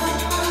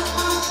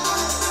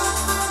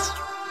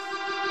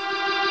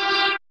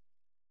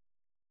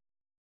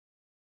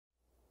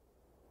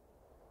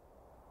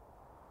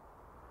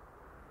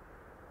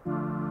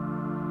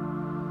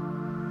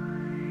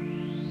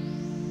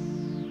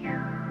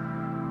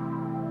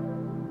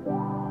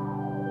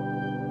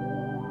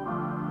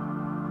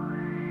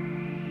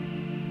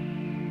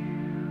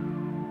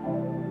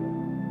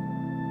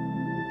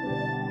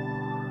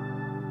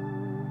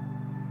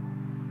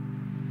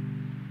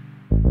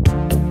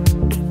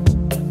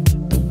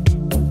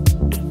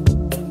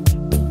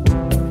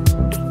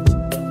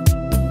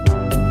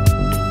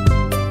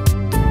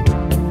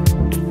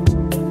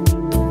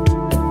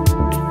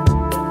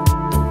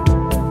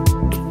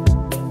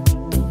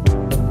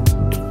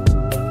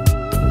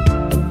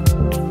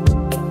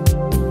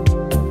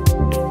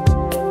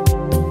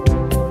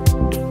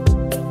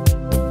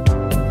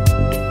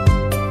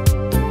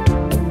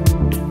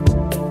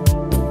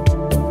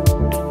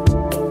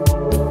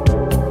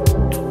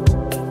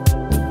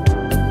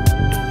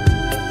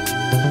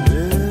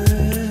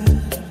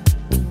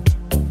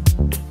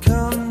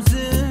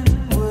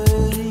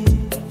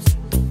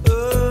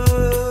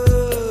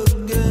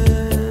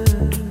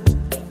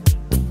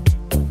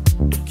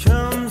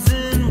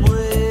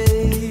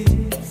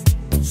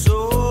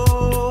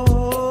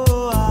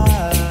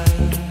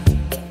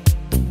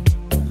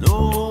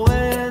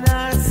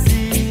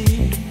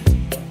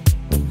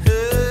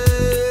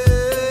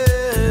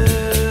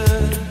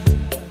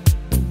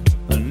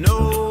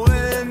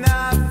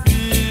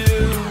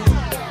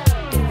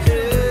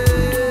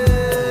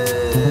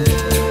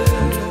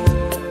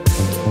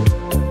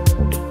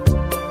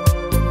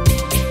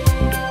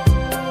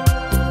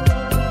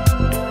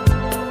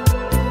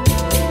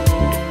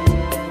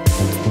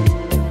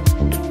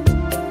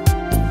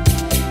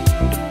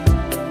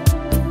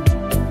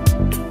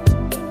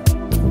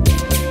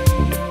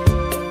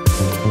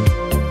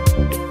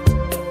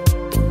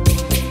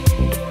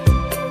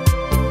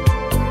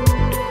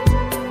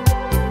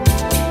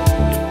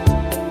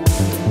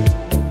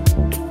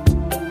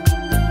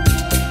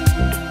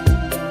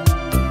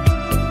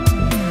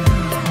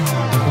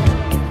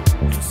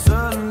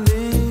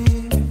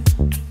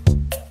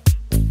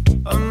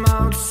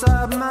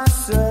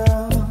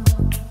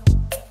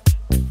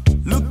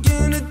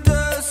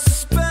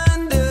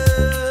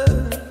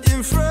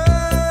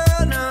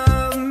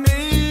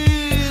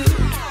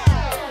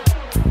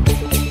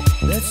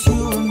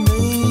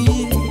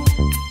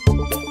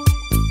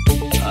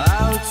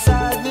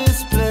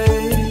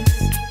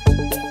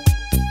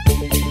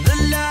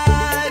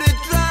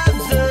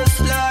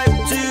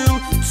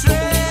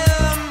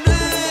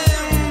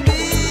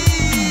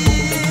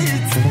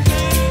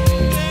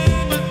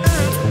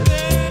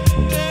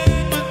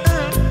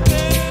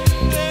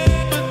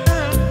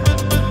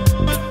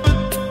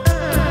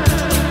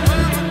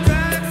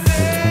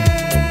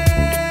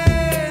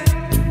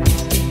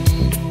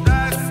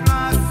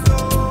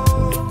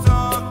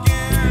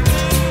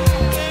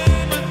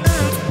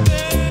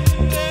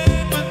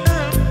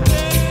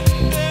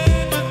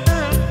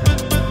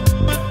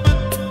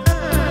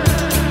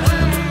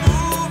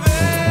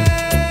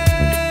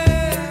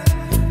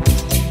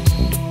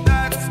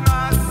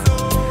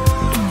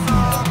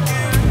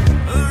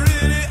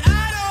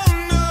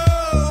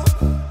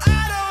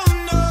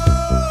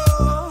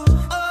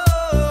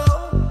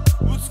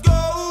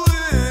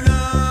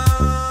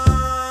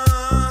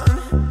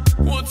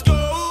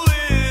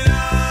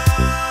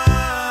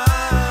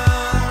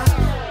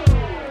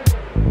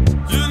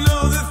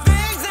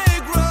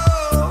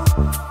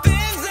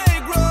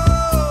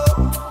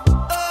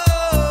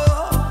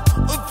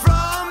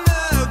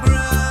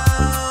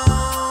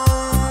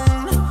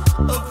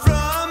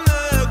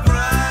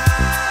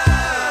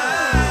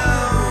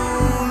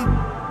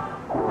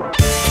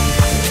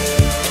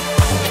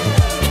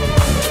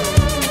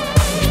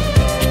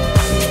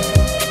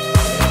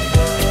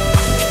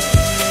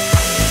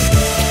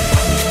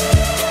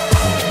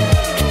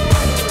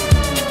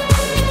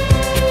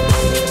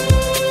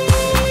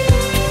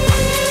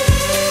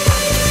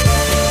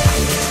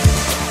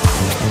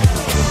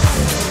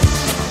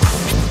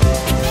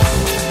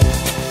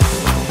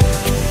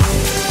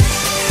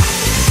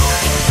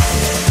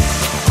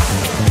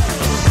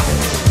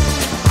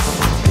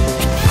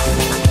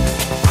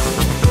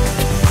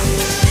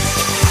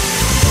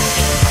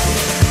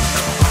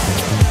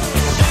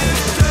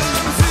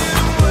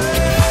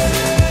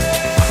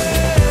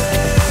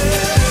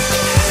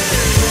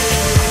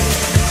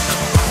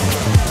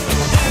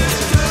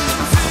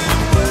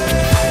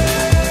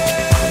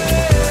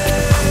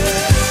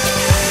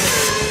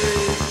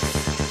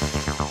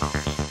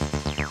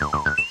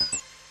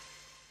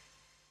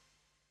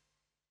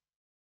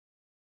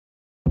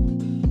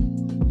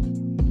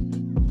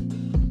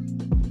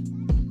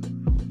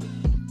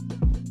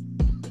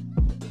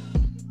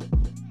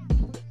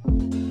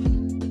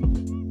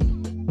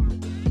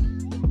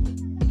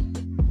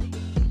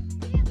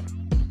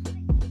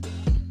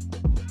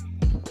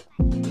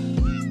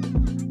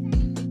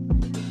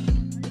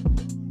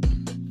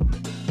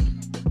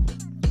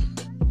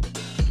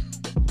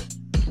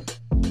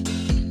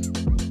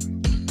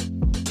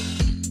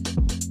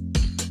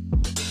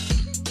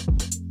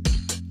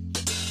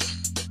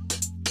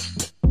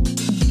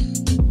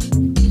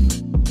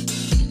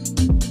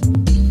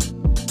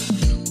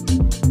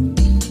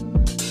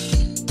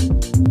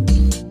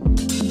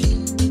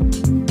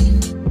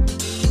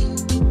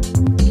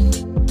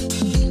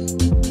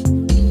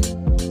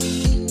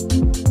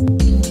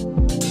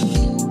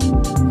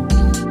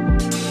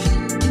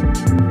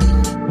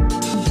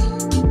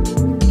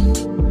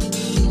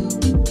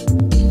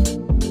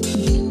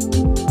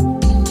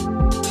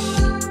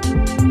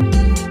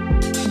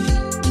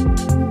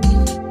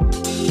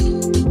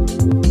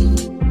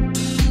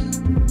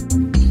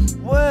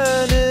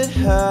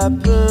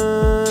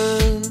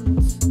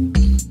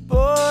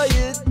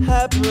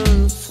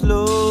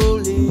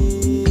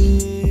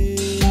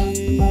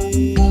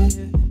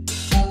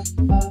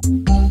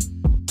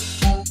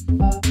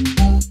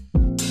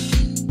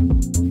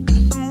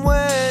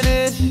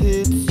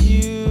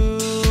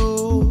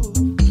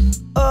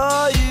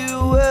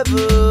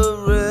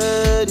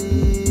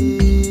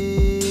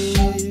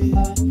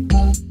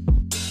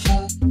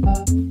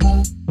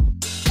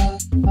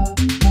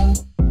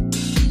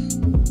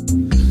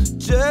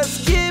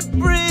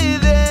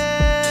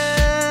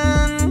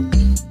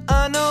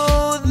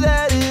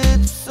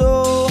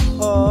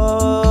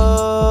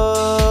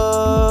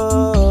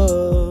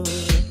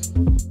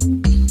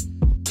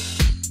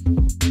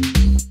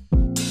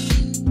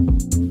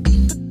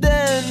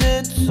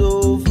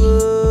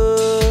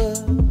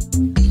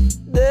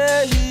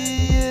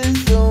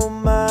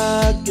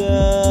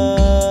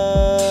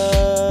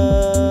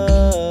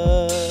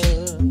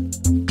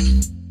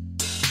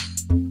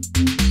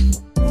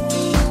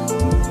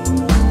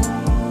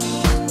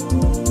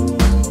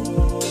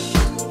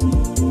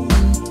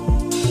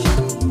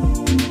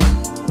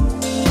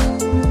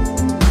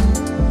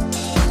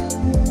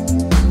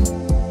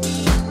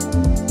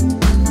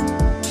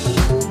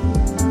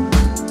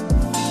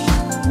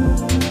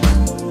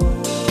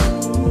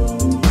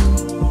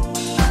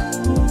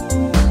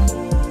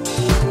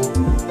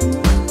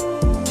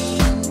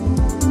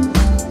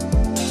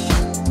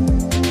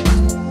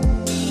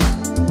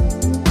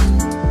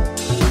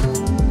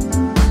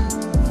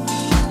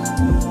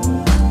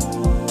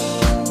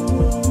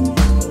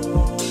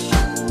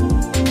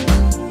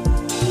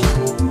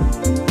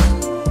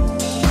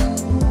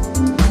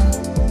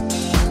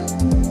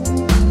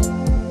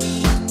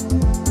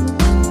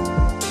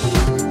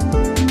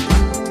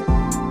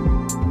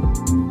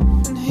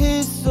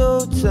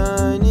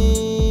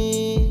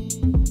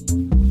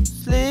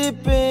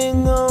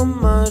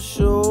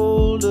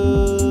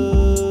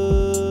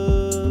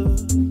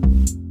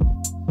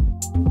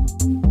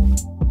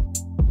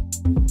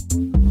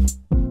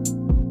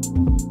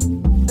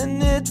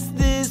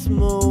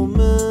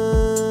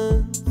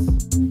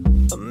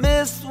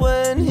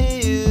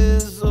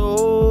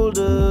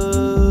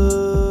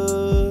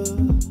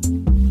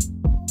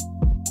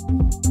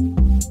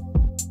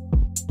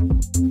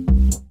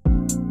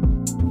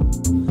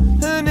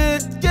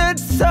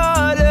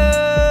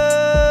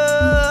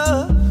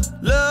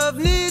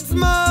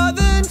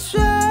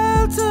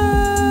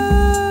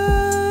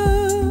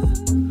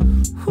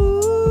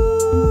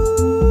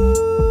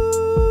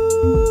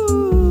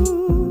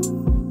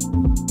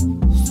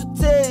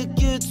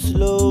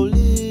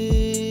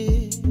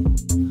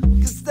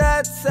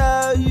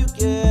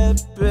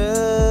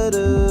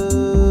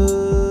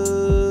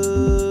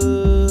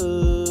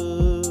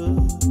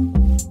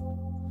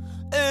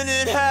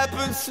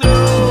 but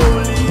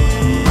slowly.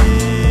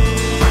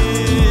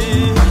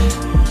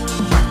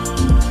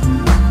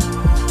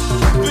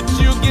 But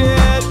you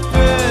get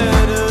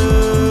better,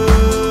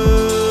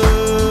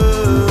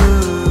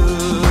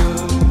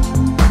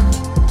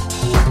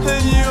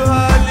 and you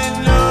hardly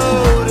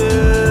notice.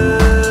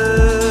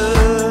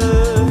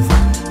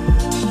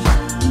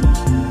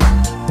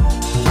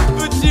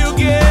 But you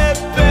get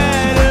better.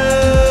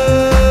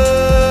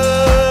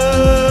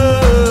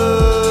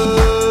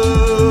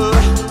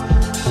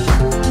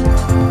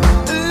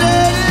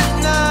 Late at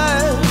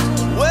night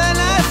when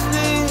I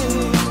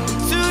sneak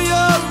to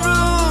your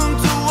room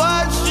to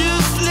watch you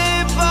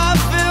sleep, I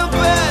feel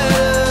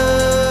better.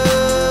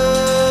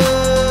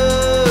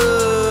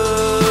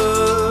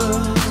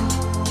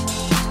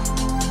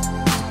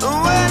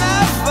 When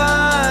I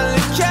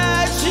finally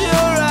catch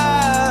your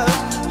eye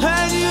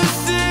and you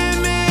see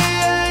me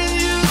and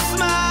you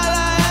smile,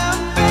 I am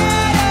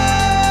better.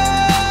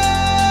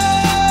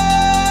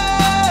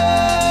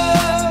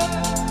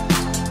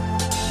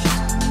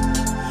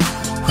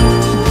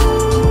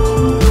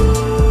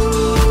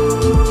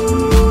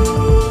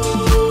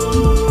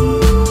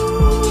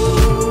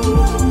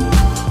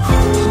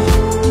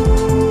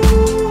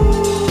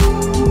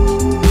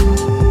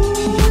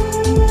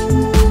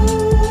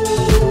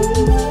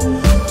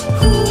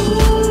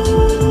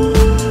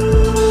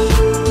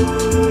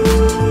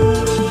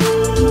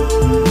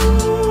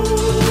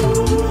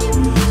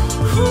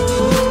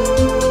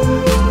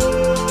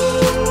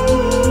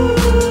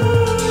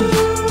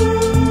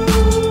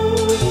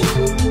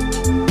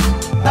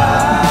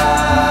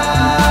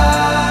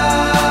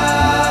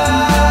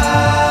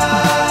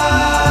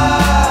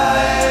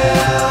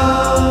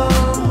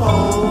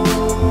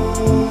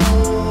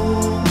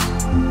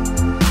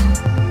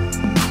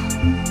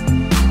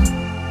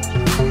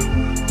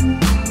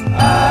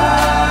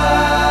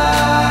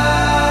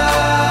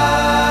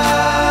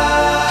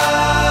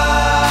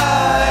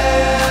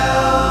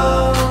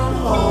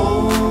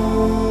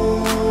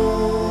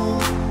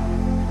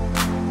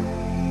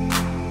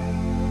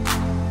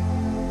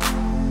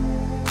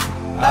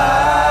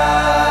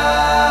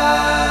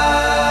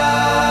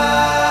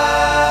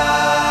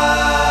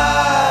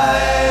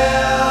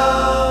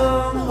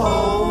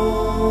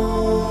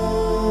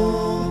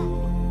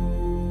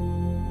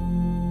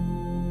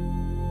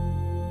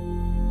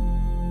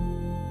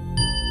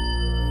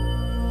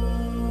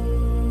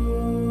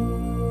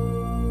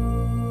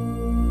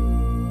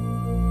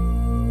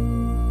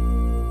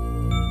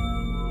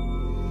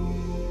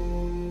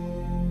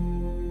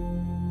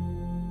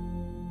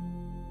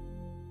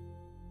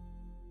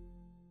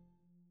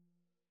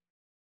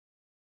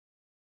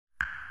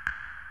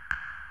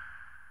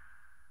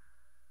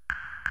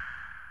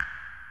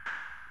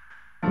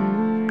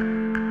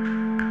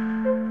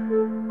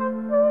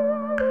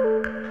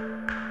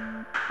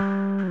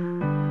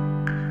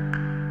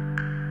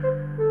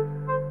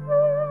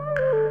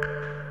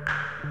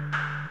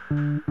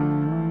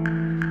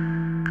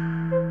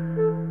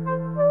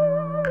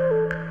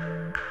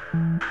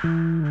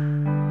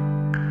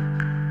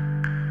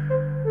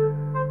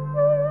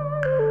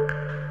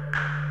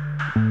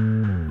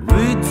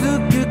 We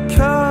took a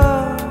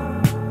car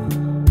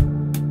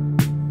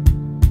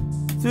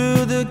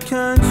through the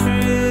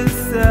countryside.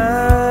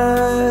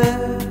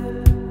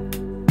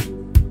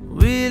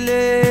 We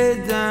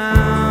lay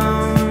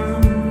down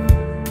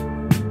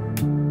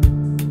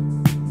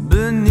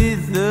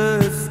beneath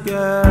the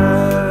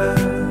sky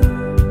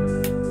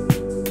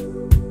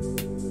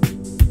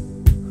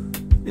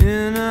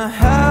in a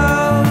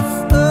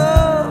house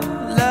of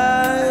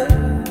light.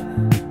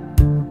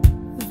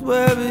 Is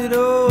where it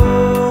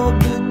all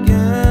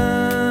began.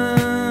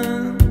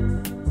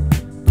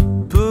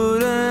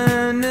 Put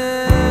an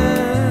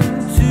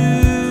end to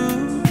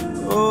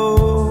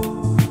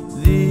all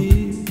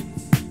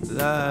these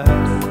lies.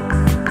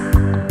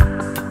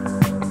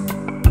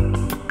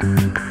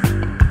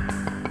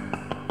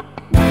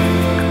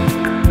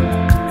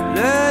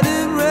 Let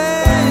it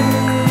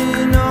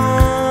rain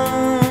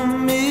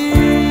on me.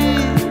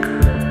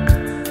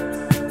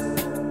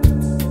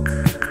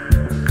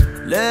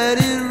 Let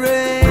it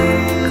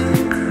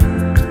rain,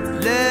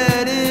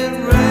 let it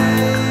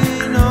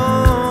rain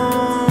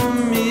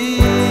on me.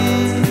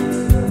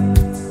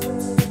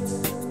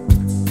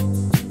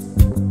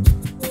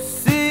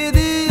 See,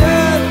 the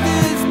earth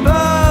is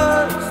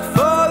parched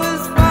for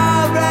as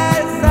far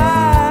as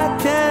I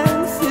can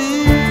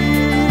see.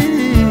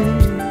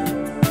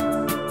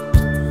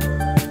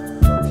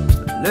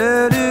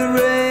 Let it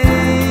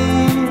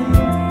rain,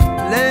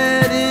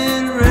 let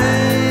it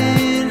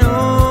rain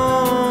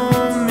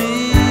on me.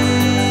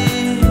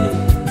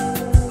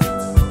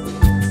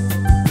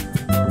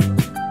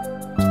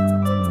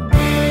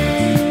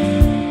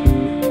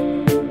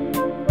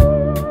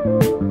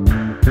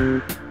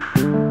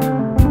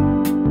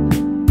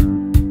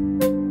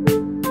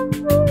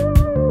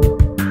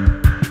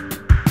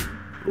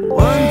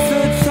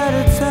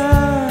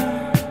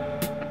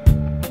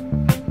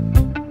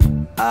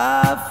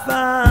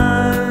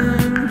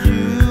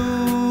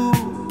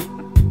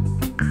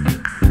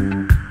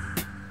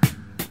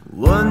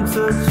 one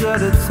touch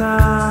at a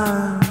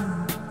time.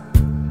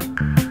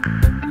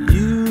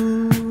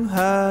 You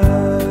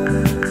hide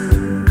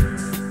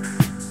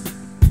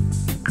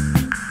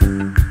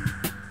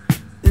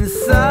in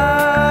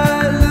silence,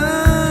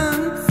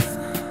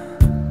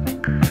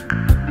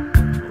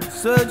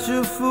 such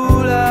a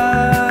fool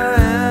I